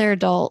that other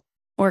adult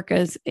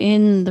orcas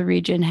in the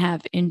region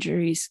have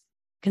injuries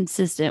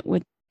consistent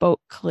with boat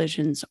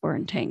collisions or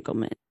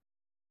entanglement.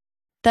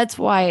 That's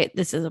why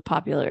this is a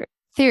popular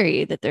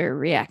theory that they're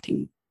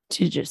reacting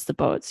to just the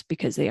boats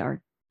because they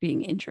are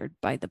being injured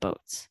by the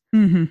boats.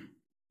 Mm-hmm.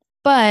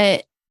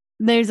 But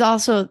there's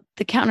also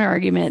the counter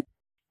argument.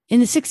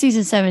 In the 60s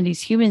and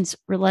 70s, humans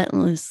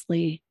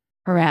relentlessly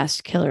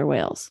harassed killer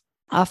whales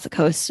off the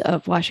coast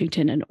of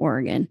Washington and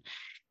Oregon,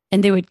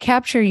 and they would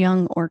capture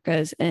young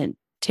orcas and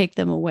take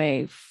them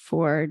away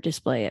for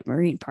display at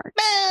marine parks.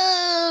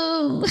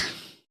 No!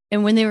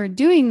 And when they were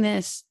doing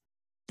this,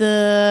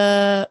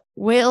 the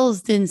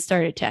whales didn't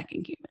start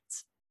attacking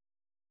humans.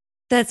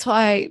 That's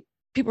why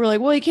people were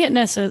like, well, you can't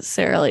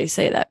necessarily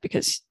say that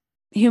because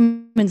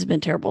humans have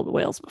been terrible to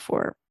whales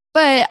before.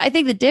 But I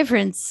think the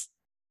difference,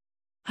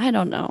 I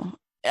don't know.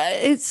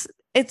 It's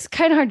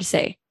kind of hard to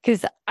say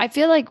because I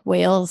feel like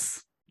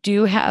whales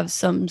do have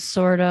some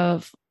sort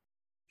of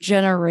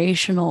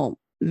generational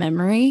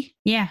memory.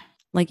 Yeah.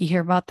 Like you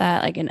hear about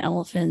that, like in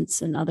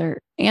elephants and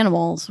other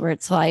animals, where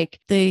it's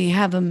like they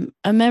have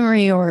a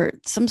memory or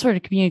some sort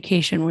of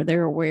communication where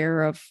they're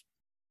aware of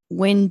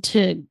when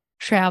to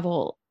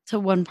travel to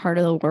one part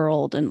of the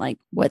world and like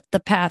what the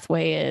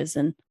pathway is.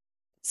 And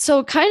so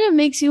it kind of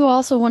makes you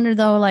also wonder,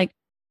 though, like,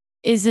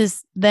 is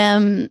this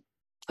them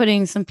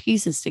putting some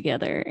pieces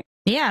together?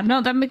 Yeah,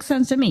 no, that makes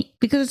sense to me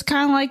because it's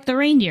kind of like the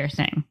reindeer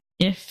thing.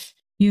 If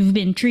you've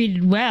been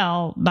treated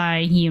well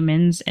by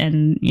humans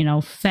and,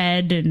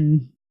 fed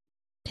and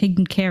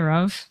taken care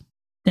of,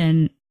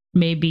 then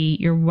maybe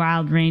your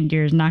wild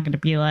reindeer is not going to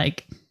be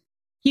like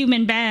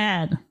human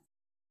bad.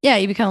 Yeah,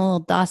 you become a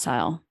little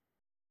docile.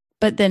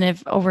 But then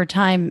if over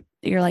time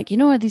you're like, you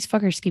know what, these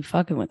fuckers keep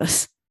fucking with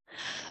us.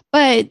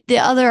 But the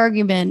other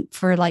argument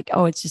for like,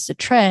 oh, it's just a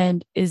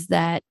trend is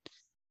that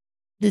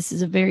this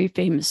is a very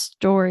famous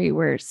story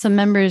where some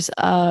members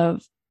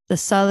of the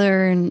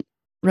southern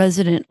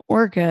resident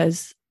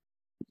orcas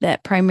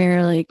that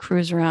primarily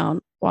cruise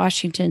around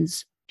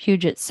Washington's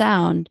Puget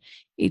Sound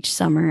each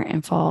summer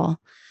and fall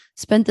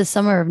spent the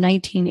summer of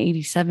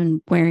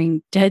 1987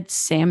 wearing dead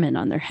salmon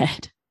on their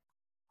head.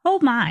 Oh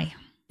my.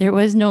 There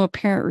was no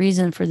apparent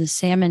reason for the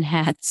salmon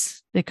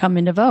hats that come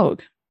into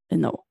vogue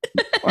in the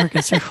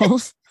orca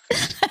circles.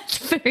 That's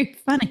very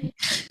funny.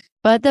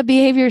 But the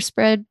behavior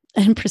spread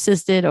and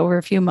persisted over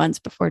a few months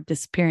before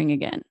disappearing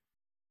again.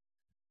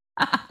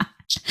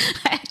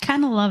 I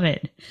kind of love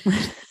it.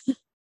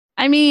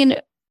 I mean,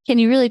 can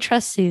you really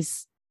trust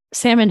these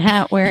salmon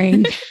hat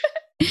wearing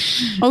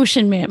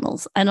ocean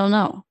mammals? I don't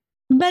know.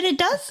 But it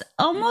does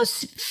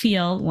almost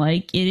feel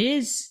like it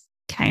is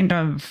kind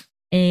of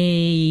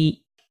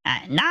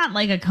not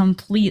like a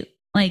complete,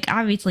 like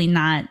obviously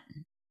not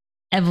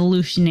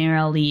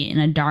evolutionarily in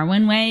a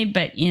Darwin way,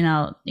 but in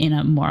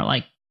a more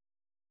like,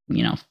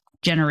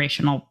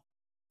 generational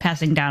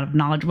passing down of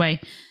knowledge way,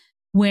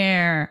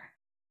 where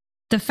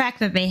the fact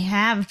that they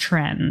have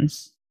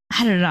trends,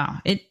 I don't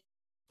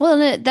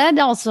know. That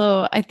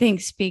also, I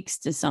think, speaks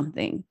to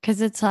something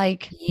because it's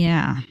like,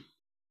 yeah,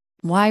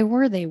 why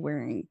were they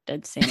wearing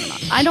dead salmon on?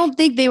 I don't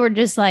think they were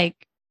just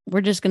like,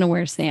 we're just going to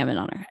wear salmon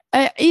on our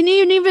head. And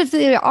even if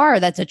they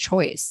are, that's a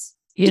choice.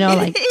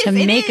 like to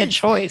make a is.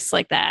 choice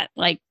like that.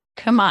 Like,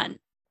 come on.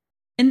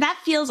 And that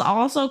feels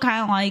also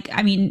kind of like,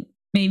 I mean,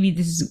 maybe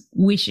this is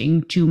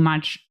wishing too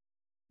much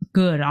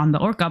good on the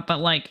orca, but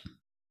like,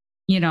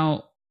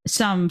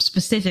 some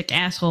specific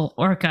asshole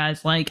orca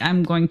is like,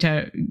 I'm going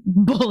to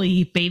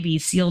bully baby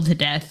seal to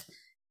death.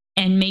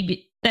 And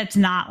maybe that's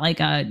not like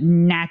a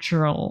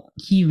natural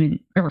human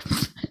or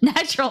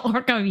natural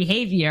orca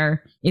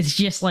behavior. It's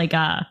just like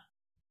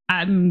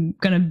I'm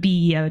going to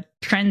be a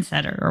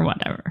trendsetter or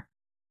whatever.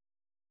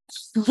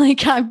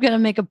 Like, I'm going to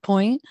make a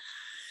point.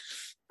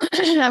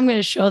 I'm going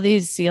to show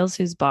these seals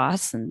who's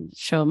boss and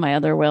show my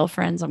other whale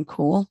friends I'm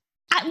cool.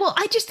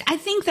 I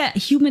think that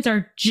humans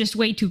are just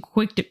way too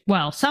quick to,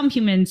 well, some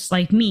humans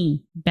like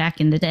me back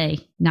in the day,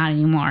 not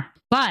anymore,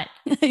 but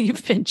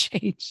you've been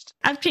changed.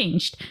 I've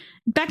changed.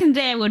 Back in the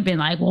day, I would have been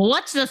like, well,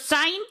 what's the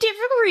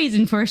scientific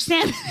reason for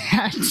salmon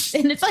hats?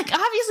 And it's like,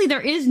 obviously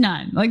there is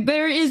none. Like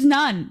there is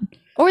none.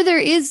 Or there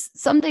is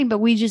something, but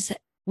we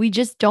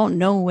just don't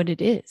know what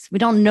it is. We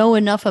don't know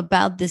enough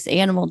about this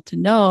animal to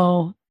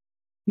know.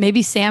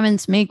 Maybe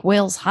salmons make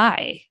whales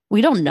high.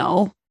 We don't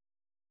know.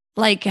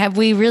 Like, have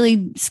we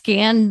really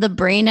scanned the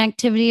brain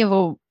activity of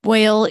a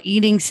whale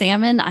eating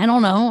salmon? I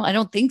don't know. I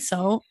don't think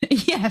so.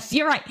 Yes,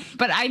 you're right.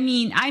 But I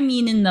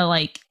mean in the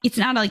like, it's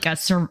not like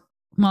it's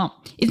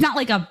not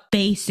like a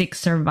basic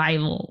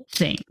survival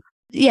thing.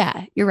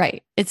 Yeah, you're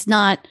right. It's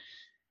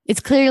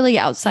clearly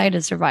outside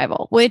of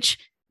survival, which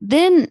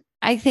then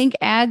I think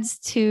adds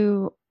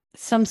to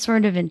some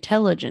sort of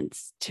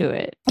intelligence to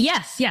it.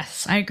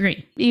 Yes, I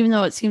agree. Even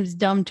though it seems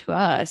dumb to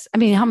us. I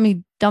mean, how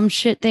many dumb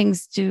shit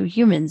things do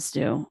humans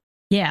do?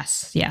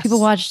 Yes. People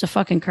watch the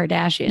fucking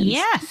Kardashians.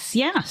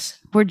 Yes.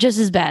 We're just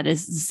as bad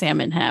as the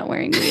salmon hat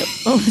wearing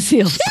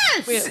seals.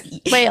 Yes.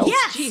 Whales.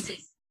 Yes.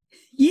 Jesus.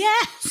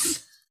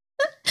 Yes.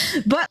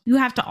 But you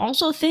have to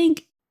also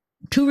think,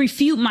 to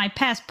refute my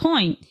past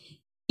point,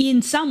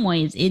 in some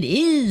ways, it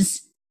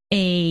is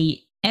a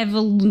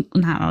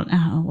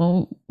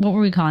what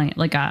were we calling it?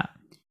 Like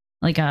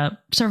a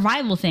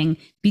survival thing,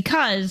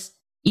 because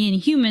in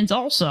humans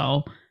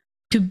also,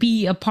 to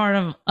be a part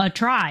of a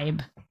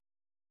tribe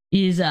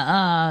is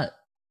a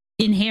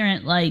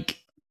inherent like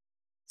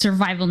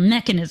survival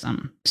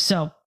mechanism.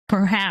 So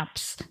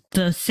perhaps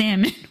the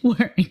salmon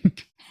wearing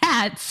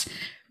hats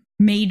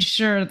made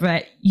sure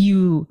that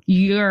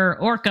your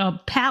orca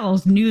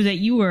pals knew that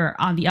you were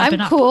on the up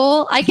and up. I'm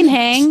cool. I can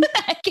hang.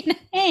 I can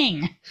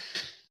hang.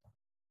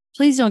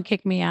 Please don't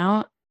kick me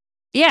out.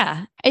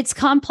 Yeah, it's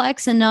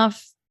complex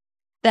enough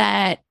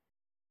that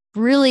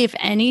really, if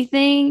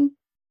anything,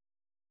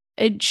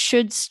 it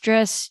should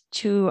stress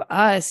to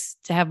us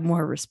to have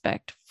more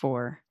respect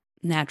for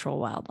natural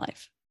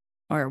wildlife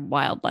or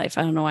wildlife.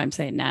 I don't know why I'm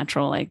saying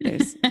natural. Like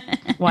there's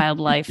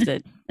wildlife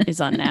that is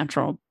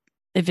unnatural.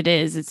 If it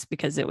is, it's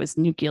because it was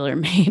nuclear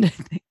made, I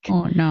think.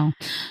 Oh, no.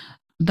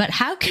 But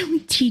how can we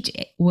teach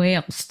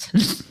whales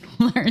to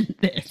learn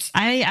this?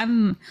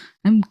 I'm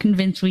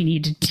convinced we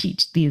need to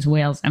teach these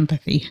whales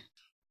empathy.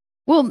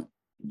 Well,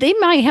 they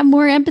might have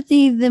more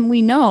empathy than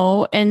we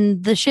know.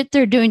 And the shit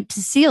they're doing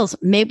to seals,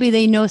 maybe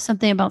they know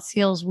something about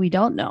seals we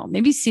don't know.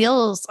 Maybe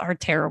seals are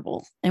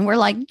terrible. And we're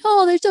like,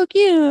 oh, they're so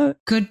cute.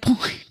 Good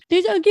point.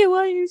 They're so cute. Why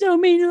are you so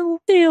mean to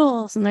little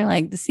seals? And they're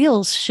like, the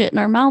seals shit in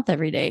our mouth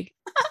every day.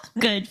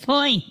 Good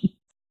point.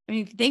 I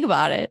mean, if you think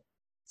about it,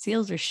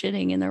 seals are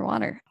shitting in their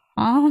water.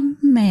 Oh,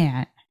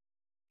 man.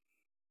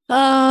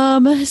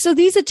 So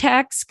these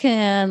attacks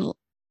can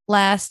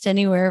last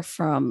anywhere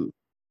from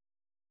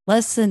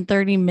less than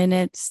 30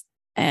 minutes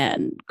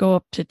and go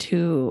up to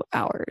 2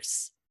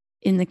 hours.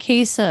 In the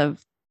case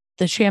of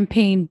the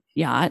Champagne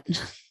yacht,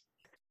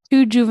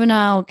 2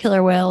 juvenile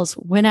killer whales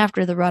went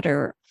after the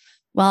rudder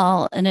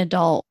while an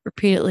adult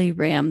repeatedly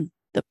rammed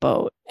the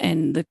boat,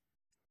 and the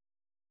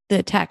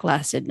attack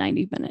lasted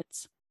 90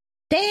 minutes.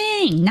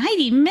 Dang,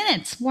 90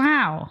 minutes.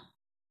 Wow.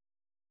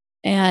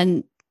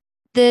 And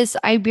this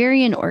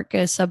Iberian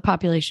orca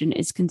subpopulation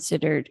is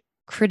considered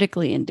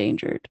critically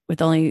endangered,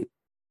 with only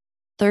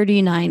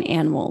 39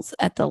 animals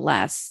at the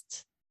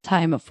last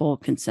time a full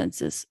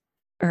census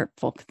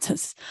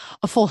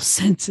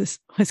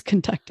was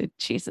conducted.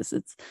 Jesus,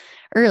 it's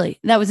early.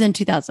 That was in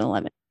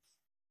 2011.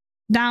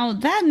 Now,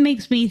 that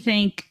makes me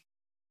think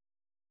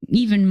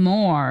even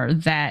more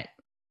that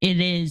it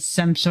is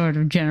some sort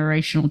of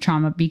generational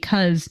trauma,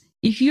 because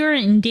if you're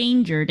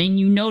endangered and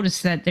you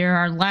notice that there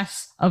are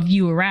less of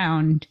you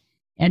around,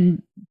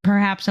 and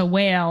perhaps a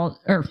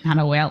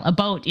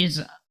boat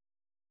is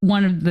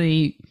one of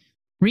the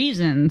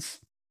reasons,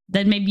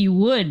 then maybe you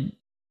would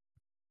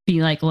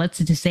be like, let's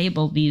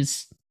disable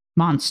these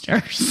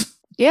monsters.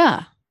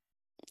 Yeah.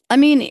 I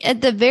mean,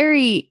 at the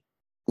very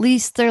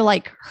least, they're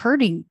like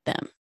hurting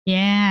them.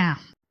 Yeah.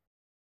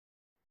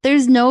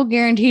 There's no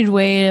guaranteed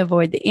way to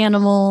avoid the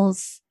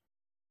animals.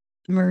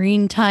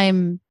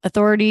 Maritime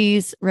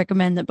authorities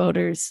recommend that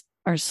boaters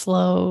are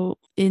slow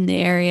in the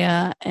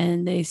area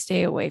and they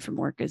stay away from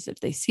orcas if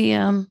they see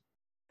them.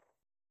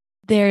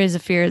 There is a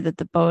fear that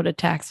the boat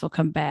attacks will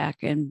come back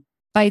and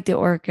bite the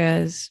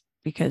orcas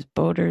because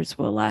boaters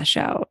will lash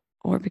out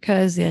or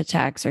because the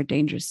attacks are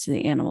dangerous to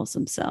the animals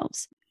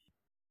themselves.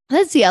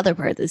 That's the other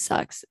part that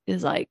sucks,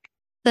 is like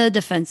the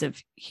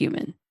defensive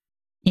human.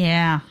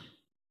 Yeah.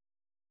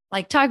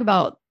 Like, talk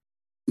about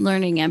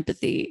learning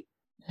empathy.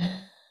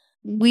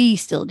 We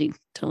still need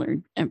to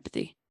learn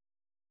empathy.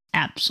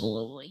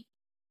 Absolutely.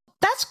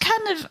 That's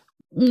kind of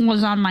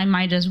was on my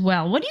mind as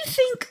well. What do you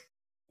think?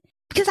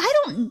 Because I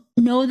don't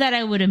know that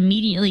I would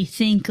immediately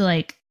think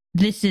like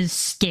this is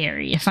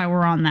scary if I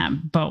were on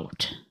that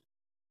boat.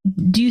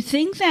 Do you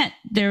think that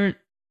there,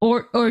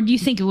 or do you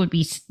think it would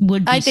be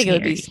I think scary? it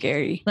would be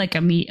scary. Like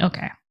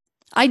okay.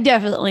 I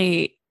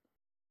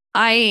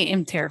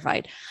am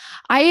terrified.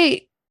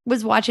 I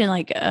was watching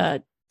like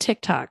a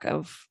TikTok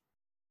of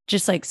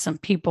just like some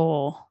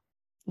people.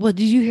 Well,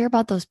 did you hear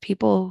about those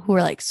people who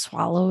were like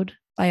swallowed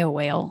by a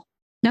whale?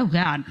 Oh,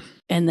 God.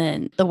 And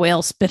then the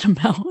whale spit them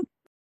out.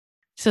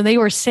 So they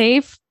were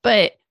safe.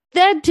 But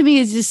that to me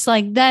is just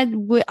like that.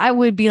 I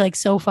would be like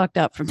so fucked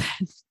up from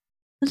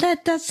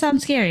that. That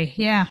sounds scary.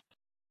 Yeah.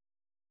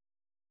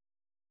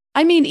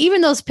 I mean,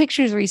 even those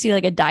pictures where you see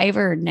like a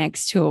diver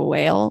next to a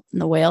whale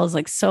and the whale is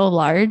like so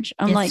large.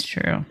 I'm like,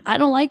 true. I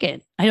don't like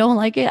it. I don't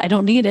like it. I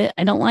don't need it.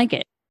 I don't like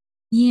it.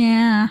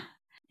 Yeah.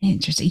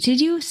 Interesting.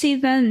 Did you see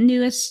the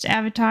newest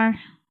Avatar?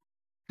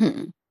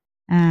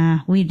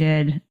 We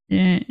did.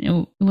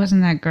 It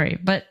wasn't that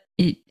great, but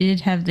it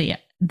did have the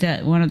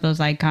one of those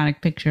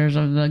iconic pictures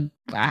of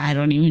I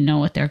don't even know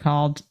what they're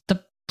called.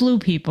 The blue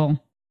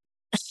people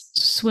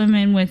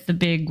swimming with the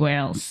big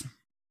whales.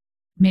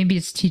 Maybe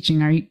it's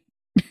teaching our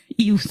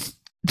youth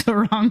the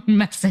wrong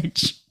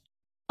message.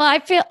 Well, I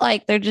feel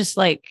like they're just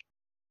like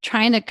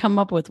trying to come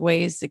up with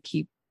ways to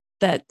keep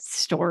that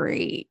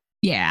story.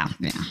 Yeah.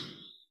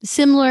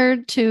 Similar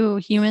to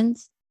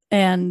humans,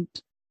 and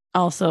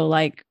also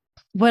like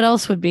what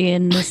else would be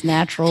in this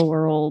natural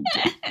world,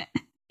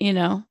 you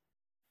know?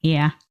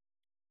 Yeah.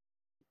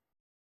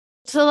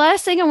 So the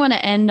last thing I want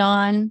to end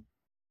on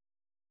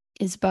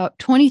is about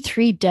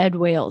 23 dead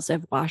whales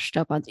have washed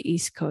up on the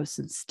East Coast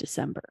since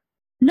December.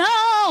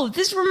 No,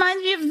 this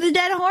reminds me of the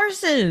dead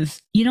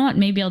horses. You know what?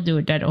 Maybe I'll do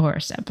a dead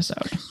horse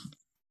episode.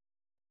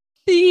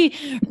 The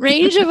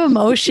range of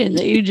emotion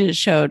that you just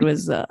showed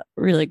was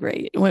really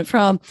great. It went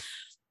from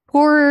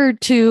horror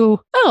to,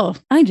 oh,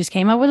 I just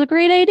came up with a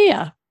great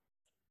idea.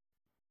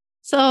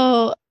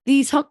 So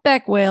these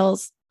humpback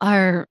whales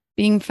are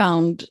being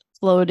found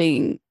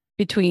floating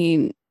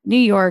between New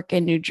York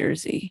and New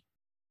Jersey.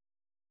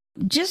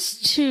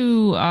 Just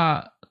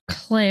to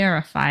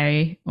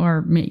clarify,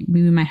 or maybe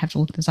we might have to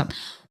look this up,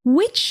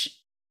 which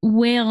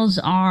whales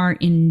are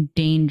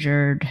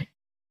endangered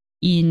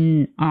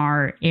in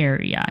our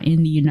area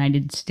in the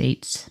United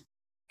States?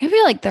 I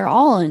feel like they're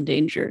all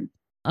endangered.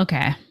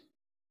 Okay.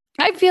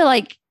 I feel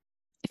like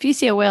if you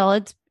see a whale,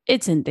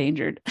 it's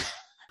endangered.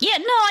 Yeah,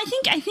 no,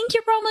 I think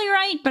you're probably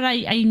right, but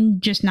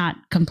I'm just not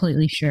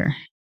completely sure.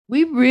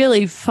 We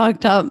really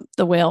fucked up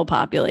the whale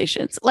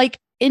populations. Like,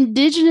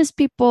 indigenous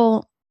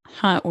people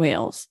hunt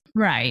whales.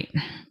 Right.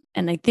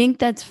 And I think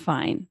that's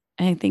fine.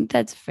 And I think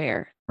that's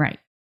fair. Right.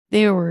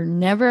 There were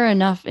never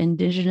enough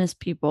indigenous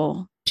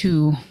people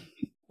to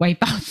wipe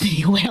out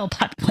the whale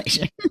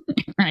population.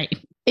 Right.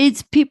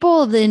 It's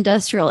people of the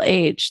industrial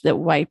age that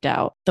wiped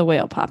out the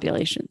whale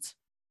populations.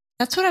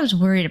 That's what I was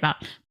worried about.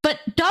 But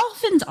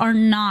dolphins are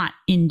not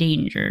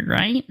endangered,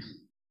 right?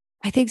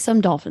 I think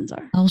some dolphins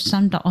are. Oh,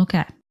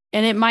 okay.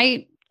 And it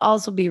might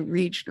also be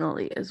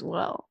regionally as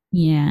well.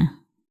 Yeah.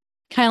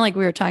 Kind of like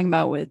we were talking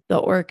about with the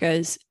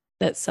orcas,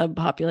 that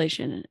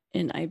subpopulation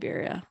in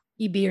Iberia.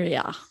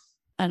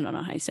 I don't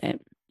know how you say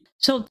it.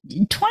 So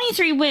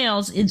 23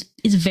 whales is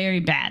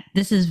very bad.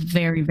 This is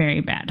very,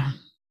 very bad.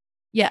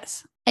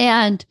 Yes.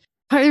 And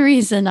part of the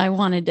reason I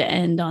wanted to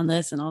end on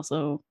this and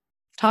also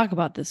talk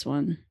about this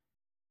one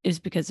is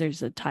because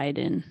there's a tied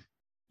in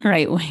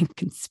right-wing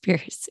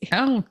conspiracy.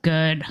 Oh,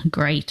 good.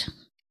 Great.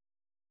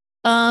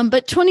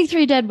 But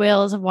 23 dead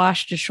whales have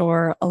washed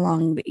ashore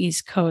along the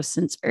East Coast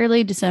since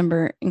early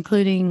December,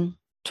 including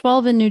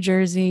 12 in New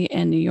Jersey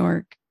and New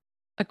York,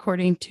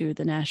 according to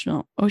the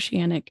National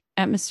Oceanic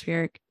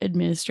Atmospheric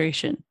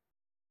Administration.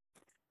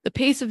 The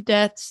pace of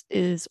deaths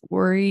is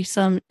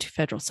worrisome to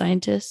federal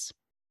scientists,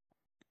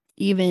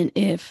 even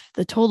if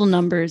the total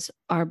numbers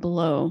are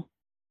below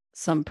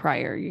some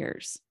prior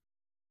years.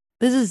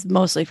 This is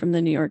mostly from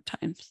the New York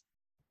Times.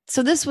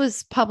 So this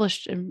was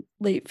published in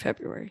late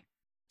February,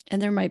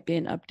 and there might be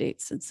an update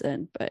since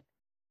then, but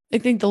I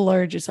think the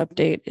largest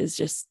update is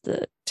just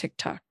the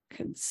TikTok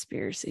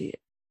conspiracy,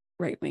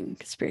 right-wing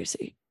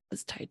conspiracy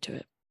was tied to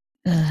it.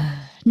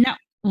 Now,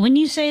 when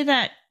you say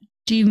that,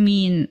 do you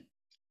mean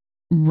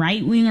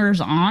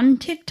right-wingers on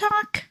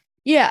TikTok?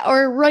 Yeah,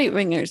 or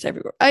right-wingers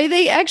everywhere. I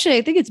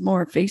think it's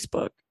more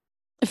Facebook.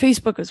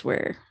 Facebook is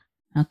where.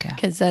 Okay.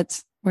 Because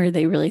that's where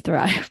they really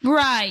thrive.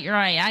 Right.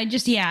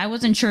 I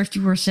wasn't sure if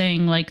you were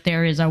saying like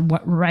there is a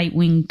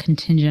right-wing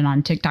contingent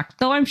on TikTok,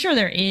 though I'm sure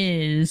there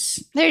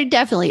is. They're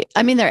definitely,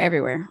 they're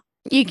everywhere.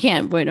 You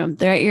can't avoid them.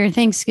 They're at your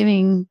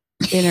Thanksgiving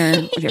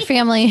dinner with your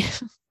family,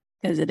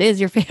 because it is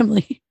your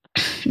family.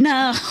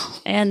 No.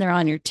 And they're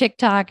on your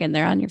TikTok and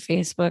they're on your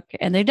Facebook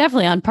and they're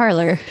definitely on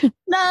Parler.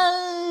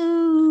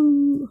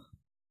 No.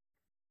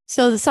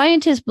 So the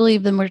scientists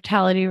believe the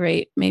mortality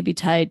rate may be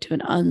tied to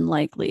an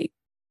unlikely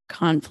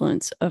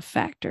confluence of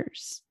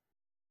factors.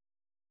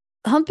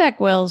 Humpback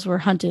whales were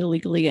hunted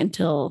illegally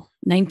until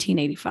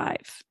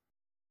 1985.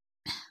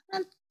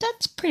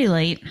 That's pretty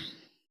late.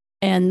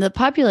 And the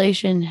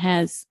population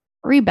has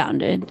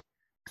rebounded.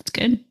 That's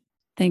good.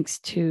 Thanks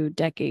to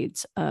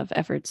decades of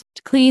efforts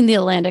to clean the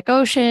Atlantic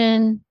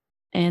Ocean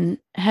and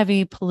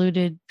heavy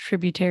polluted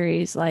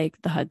tributaries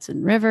like the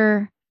Hudson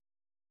River.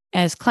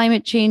 As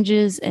climate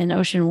changes and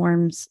ocean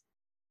warms,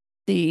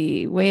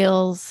 the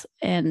whales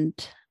and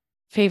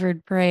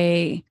favored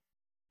prey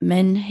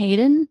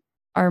menhaden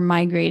are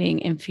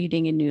migrating and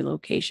feeding in new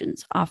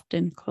locations,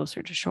 often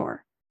closer to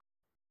shore.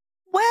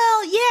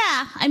 Well,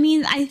 yeah. I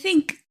mean, I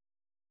think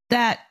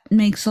that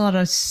makes a lot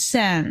of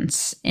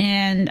sense.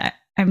 And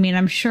I mean,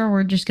 I'm sure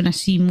we're just going to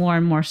see more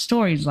and more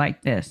stories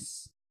like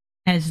this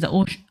as the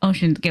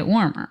oceans get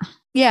warmer.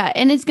 Yeah,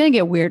 and it's going to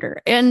get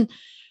weirder. And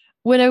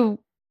what I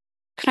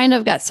kind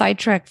of got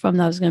sidetracked from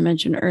that I was going to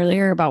mention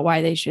earlier about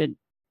why they should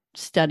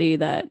study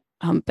that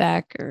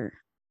humpback or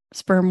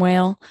sperm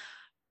whale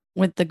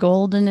with the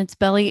gold in its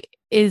belly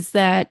is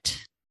that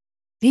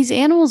these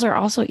animals are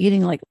also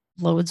eating like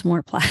loads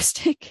more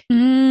plastic.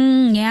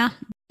 Yeah.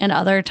 And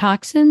other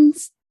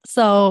toxins.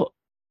 So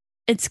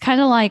it's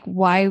kind of like,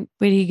 why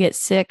would he get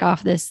sick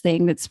off this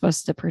thing that's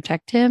supposed to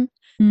protect him?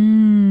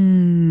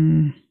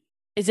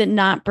 Is it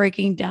not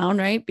breaking down,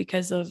 right?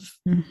 Because of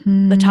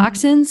the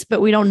toxins,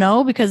 but we don't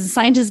know because the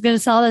scientist is going to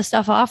sell this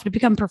stuff off to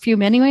become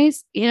perfume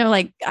anyways. You know,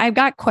 like I've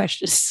got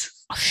questions.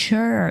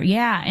 Sure.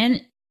 Yeah.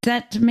 And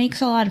that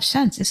makes a lot of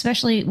sense,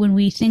 especially when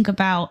we think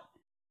about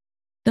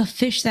the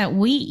fish that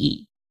we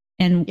eat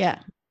and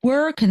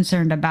we're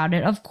concerned about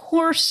it. Of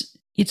course,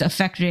 it's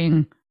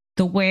affecting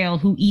the whale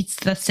who eats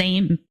the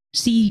same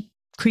sea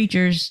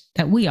creatures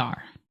that we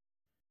are.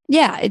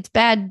 Yeah, it's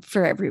bad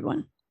for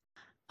everyone.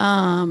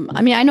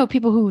 I mean, I know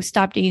people who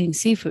stopped eating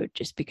seafood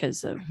just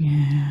because of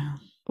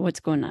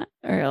what's going on,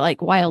 or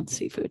like wild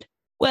seafood.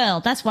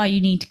 Well, that's why you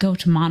need to go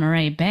to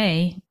Monterey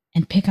Bay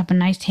and pick up a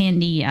nice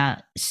handy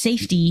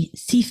safety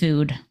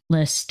seafood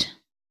list.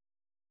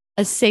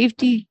 A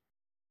safety?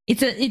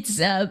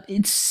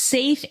 It's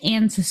safe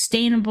and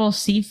sustainable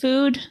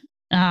seafood.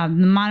 The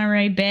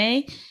Monterey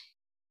Bay.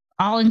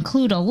 I'll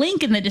include a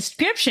link in the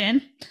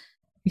description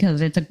because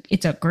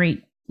it's a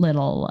great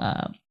little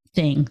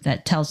thing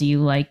that tells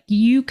you like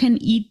you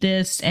can eat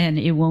this and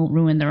it won't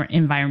ruin the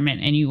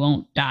environment and you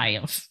won't die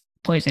of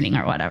poisoning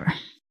or whatever.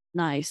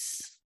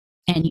 Nice.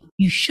 And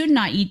you should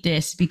not eat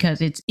this because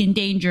it's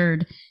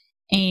endangered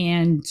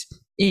and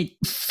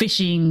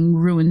fishing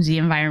ruins the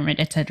environment,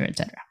 etc.,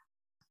 etc.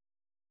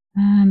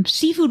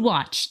 Seafood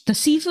Watch, the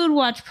Seafood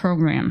Watch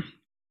program,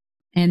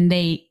 and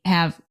they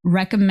have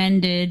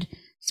recommended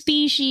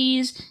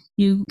species.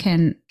 You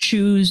can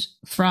choose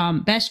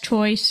from best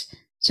choice,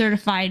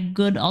 certified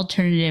good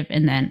alternative,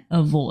 and then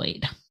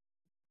avoid.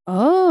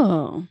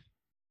 Oh,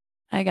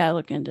 I gotta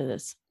look into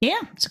this.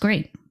 Yeah, it's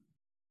great.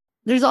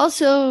 There's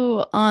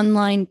also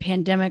online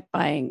pandemic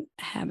buying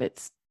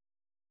habits.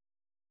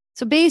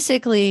 So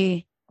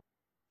basically,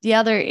 the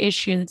other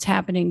issue that's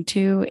happening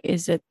too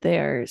is that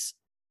there's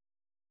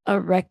a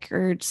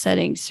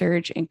record-setting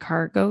surge in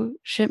cargo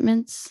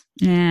shipments.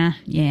 Yeah.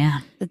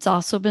 That's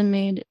also been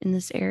made in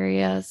this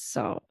area.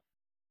 So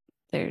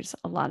there's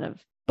a lot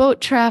of boat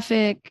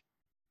traffic.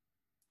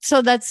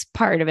 So that's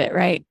part of it,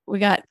 right? We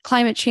got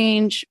climate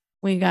change.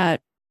 We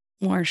got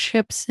more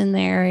ships in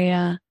the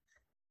area.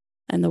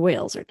 And the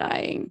whales are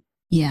dying.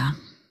 Yeah.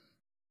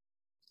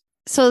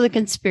 So the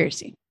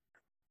conspiracy.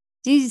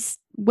 These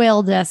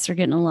whale deaths are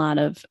getting a lot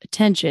of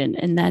attention.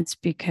 And that's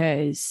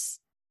because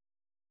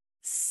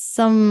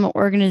some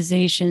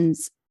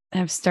organizations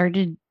have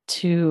started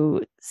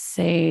to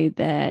say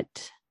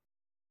that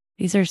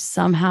these are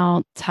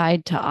somehow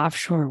tied to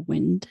offshore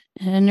wind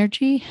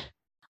energy.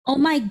 Oh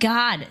my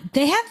God.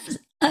 They have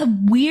a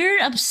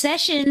weird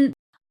obsession.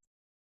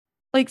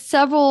 Like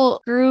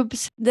several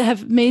groups that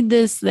have made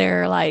this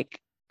their like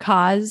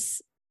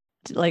cause.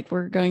 Like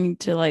we're going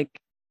to like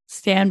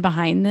stand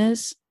behind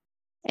this.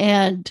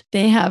 And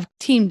they have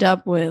teamed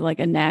up with like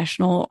a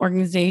national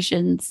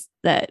organizations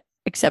that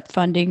accept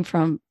funding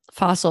from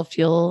fossil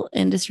fuel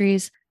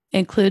industries,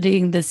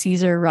 including the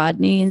Caesar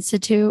Rodney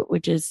Institute,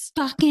 which is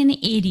fucking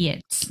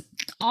idiots.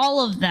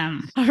 All of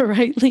them. A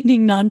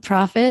right-leaning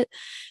nonprofit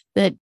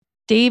that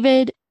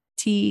David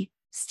T.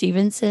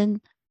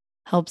 Stevenson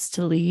helps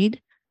to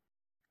lead.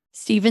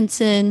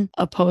 Stevenson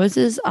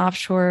opposes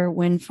offshore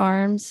wind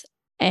farms,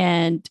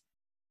 and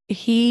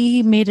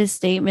he made a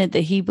statement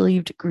that he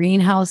believed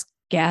greenhouse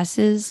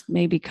gases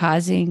may be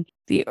causing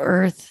the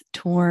earth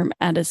to warm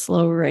at a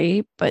slow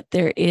rate, but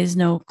there is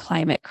no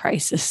climate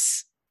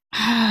crisis.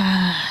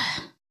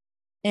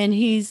 And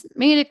he's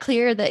made it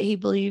clear that he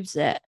believes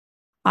that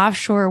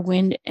offshore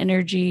wind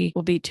energy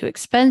will be too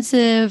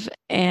expensive.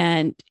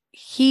 And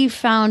he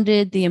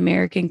founded the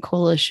American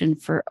Coalition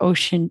for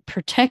Ocean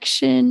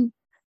Protection.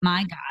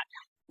 My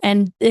God.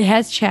 And it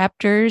has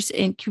chapters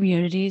in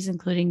communities,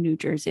 including New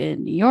Jersey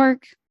and New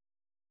York.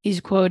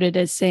 He's quoted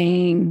as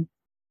saying,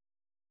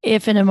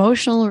 if an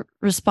emotional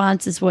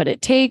response is what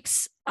it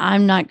takes,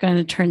 I'm not going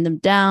to turn them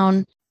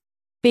down.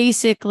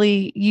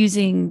 Basically,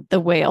 using the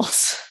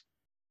whales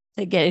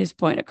to get his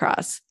point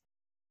across.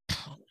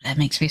 That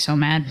makes me so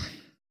mad.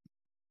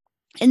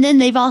 And then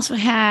they've also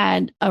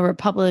had a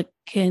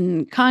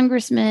Republican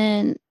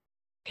congressman,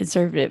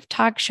 conservative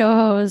talk show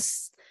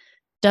hosts,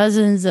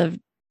 dozens of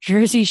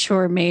Jersey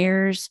Shore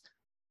mayors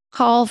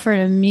call for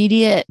an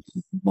immediate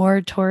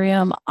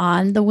moratorium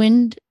on the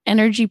wind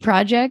energy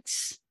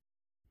projects.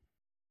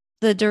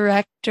 The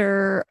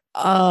director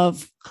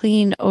of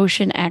Clean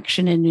Ocean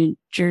Action in New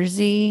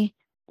Jersey,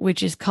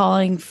 which is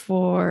calling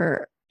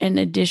for an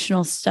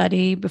additional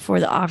study before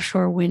the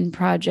offshore wind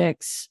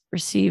projects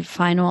receive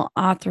final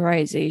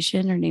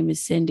authorization. Her name is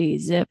Cindy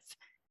Zipf,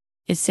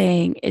 is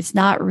saying it's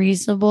not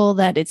reasonable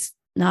that it's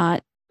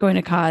not going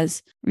to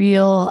cause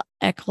real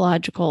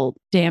ecological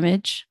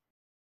damage,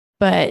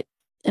 but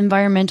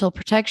environmental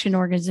protection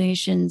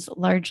organizations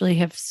largely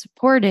have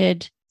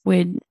supported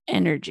wind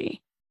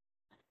energy.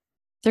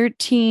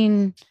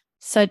 13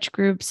 such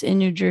groups in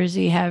New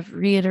Jersey have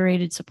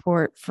reiterated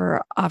support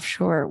for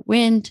offshore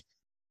wind,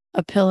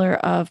 a pillar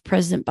of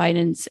President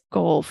Biden's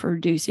goal for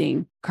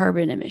reducing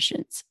carbon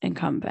emissions and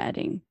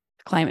combating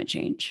climate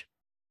change.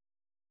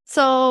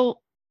 So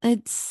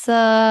it's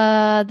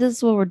this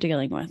is what we're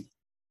dealing with.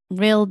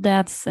 Whale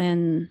deaths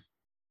and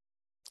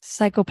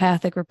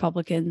psychopathic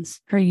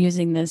Republicans who are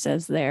using this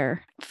as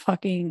their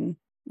fucking,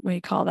 what do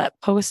you call that,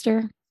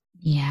 poster?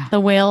 Yeah. The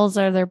whales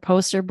are their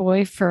poster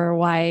boy for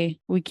why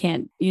we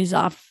can't use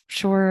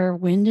offshore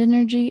wind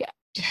energy.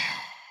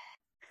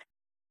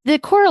 The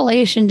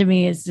correlation to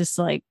me is just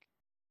like,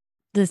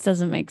 this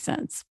doesn't make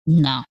sense.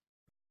 No.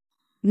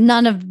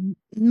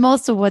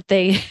 Most of what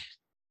they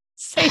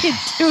say to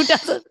do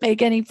doesn't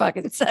make any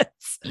fucking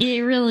sense.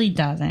 It really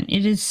doesn't.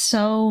 It is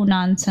so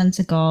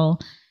nonsensical.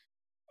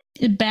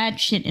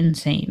 Batshit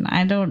insane.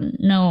 I don't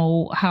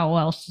know how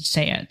else to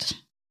say it.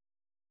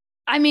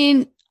 I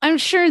mean, I'm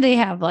sure they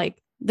have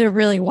like the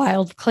really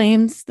wild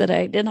claims that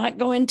I did not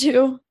go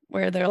into,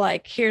 where they're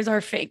like, here's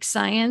our fake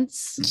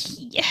science.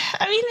 Yeah,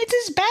 I mean,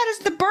 it's as bad as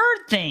the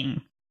bird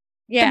thing.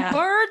 Yeah. The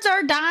birds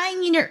are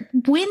dying in your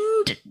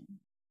wind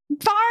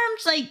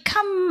farms. Like,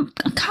 come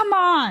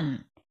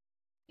on.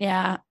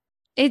 Yeah.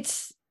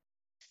 It's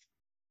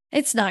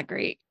not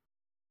great.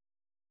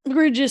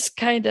 We're just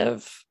kind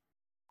of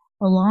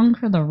along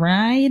for the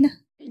ride.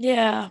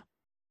 Yeah.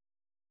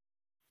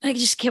 I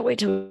just can't wait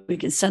till we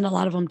can send a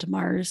lot of them to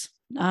Mars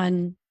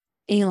on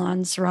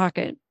Elon's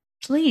rocket.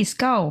 Please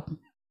go.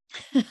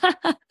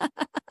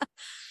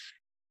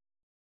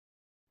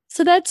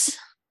 So that's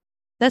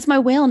my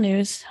whale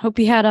news. Hope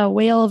you had a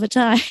whale of a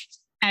time.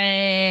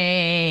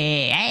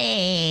 Hey.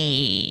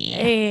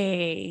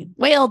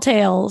 Whale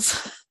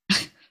tales.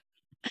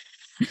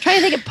 Try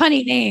to think of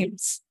punny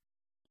names.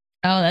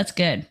 Oh, that's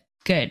good.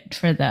 Good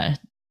for the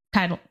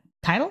title.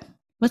 Title?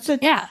 What's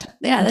it? Yeah,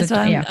 that's what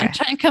I'm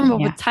trying to come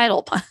up with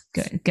title puns.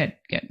 Good.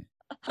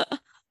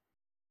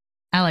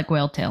 I like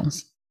whale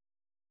tails.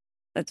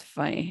 That's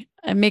funny.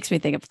 It makes me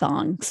think of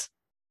thongs.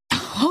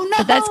 Oh no!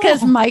 But that's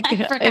because Mike,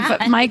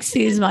 if Mike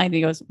sees mine,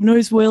 he goes,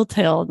 "Nice whale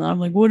tail," and I'm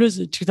like, "What is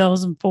it?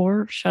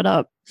 2004? Shut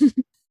up."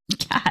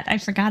 God, I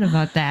forgot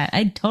about that.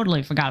 I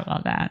totally forgot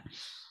about that.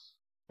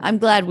 I'm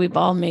glad we've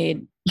all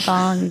made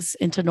thongs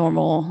into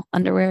normal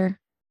underwear.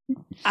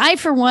 I,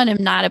 for one,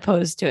 am not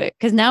opposed to it,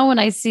 because now when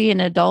I see an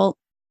adult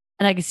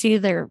and I can see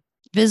their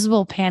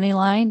visible panty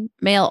line,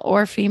 male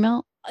or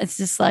female, it's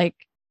just like,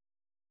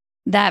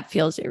 that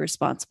feels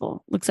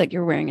irresponsible. Looks like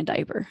you're wearing a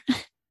diaper.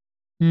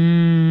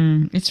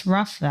 It's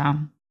rough though.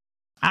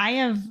 I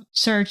have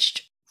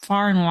searched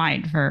far and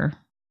wide for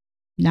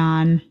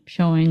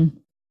non-showing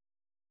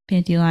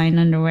panty line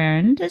underwear,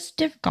 and it's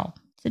difficult.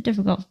 It's a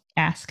difficult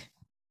task.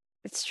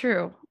 It's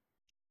true.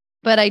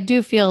 But I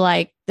do feel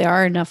like there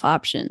are enough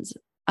options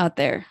out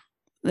there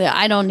that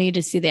I don't need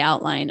to see the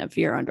outline of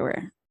your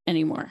underwear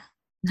anymore.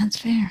 That's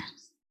fair.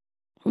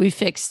 We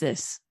fixed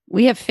this.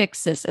 We have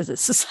fixed this as a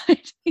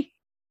society.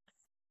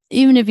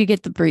 Even if you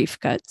get the brief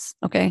cuts,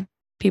 okay,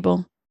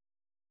 people,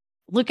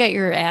 look at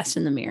your ass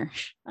in the mirror.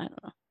 I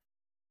don't know.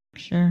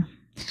 Sure.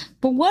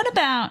 But what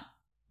about,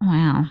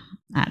 well,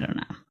 I don't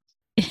know.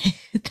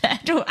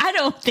 I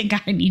don't think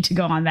I need to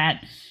go on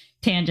that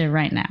tangent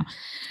right now.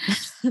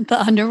 The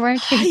underwear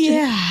tangent?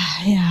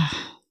 Yeah.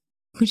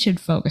 We should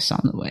focus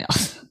on the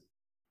whales.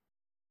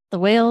 The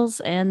whales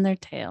and their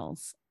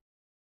tails.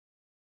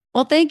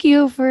 Well, thank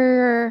you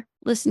for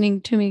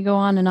listening to me go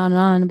on and on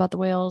and on about the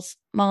whales.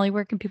 Mollie,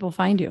 where can people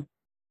find you?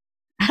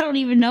 I don't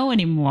even know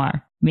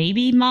anymore.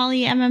 Maybe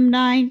Mollie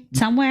MM9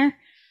 somewhere.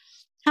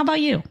 How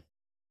about you?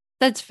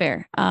 That's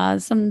fair. I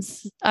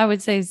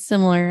would say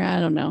similar. I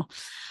don't know.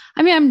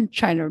 I mean, I'm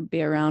trying to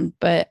be around,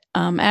 but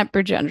at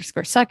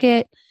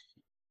Bridget_Suckit.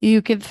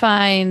 You can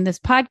find this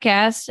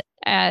podcast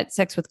at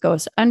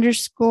sexwithghost_.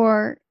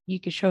 You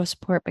can show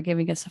support by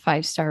giving us a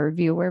 5-star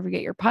review wherever you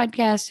get your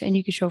podcast, and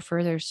you can show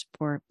further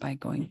support by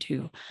going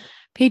to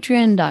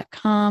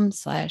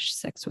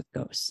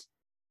patreon.com/sexwithghosts.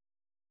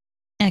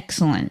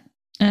 Excellent.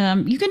 You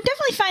can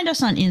definitely find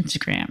us on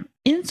Instagram.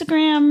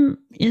 Instagram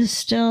is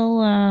still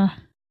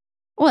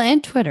well,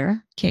 and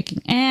Twitter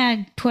kicking.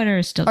 And Twitter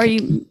is still Or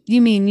kicking.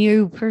 you mean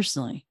you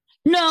personally?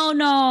 No,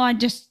 I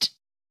just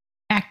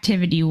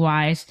activity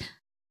wise.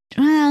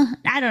 Well,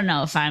 I don't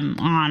know if I'm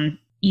on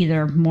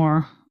either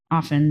more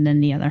often than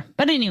the other.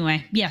 But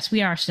anyway, yes,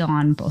 we are still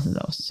on both of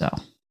those. So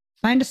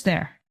find us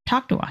there.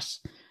 Talk to us.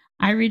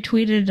 I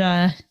retweeted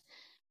a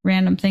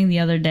random thing the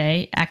other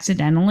day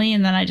accidentally,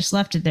 and then I just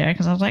left it there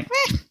because I was like,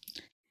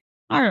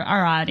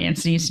 our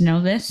audience needs to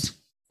know this.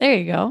 There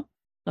you go.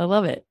 I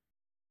love it.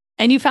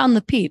 And you found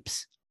the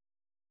peeps.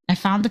 I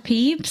found the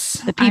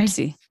peeps. The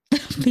peepsy. The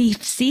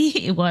peepsy.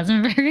 It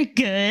wasn't very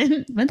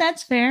good, but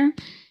that's fair.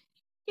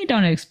 You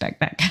don't expect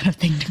that kind of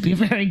thing to be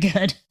very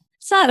good.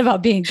 It's not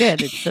about being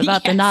good. It's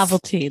about the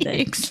novelty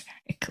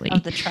exactly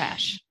of the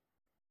trash.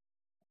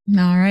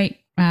 All right.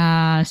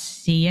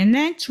 See you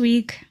next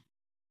week.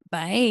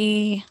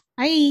 Bye.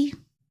 Bye.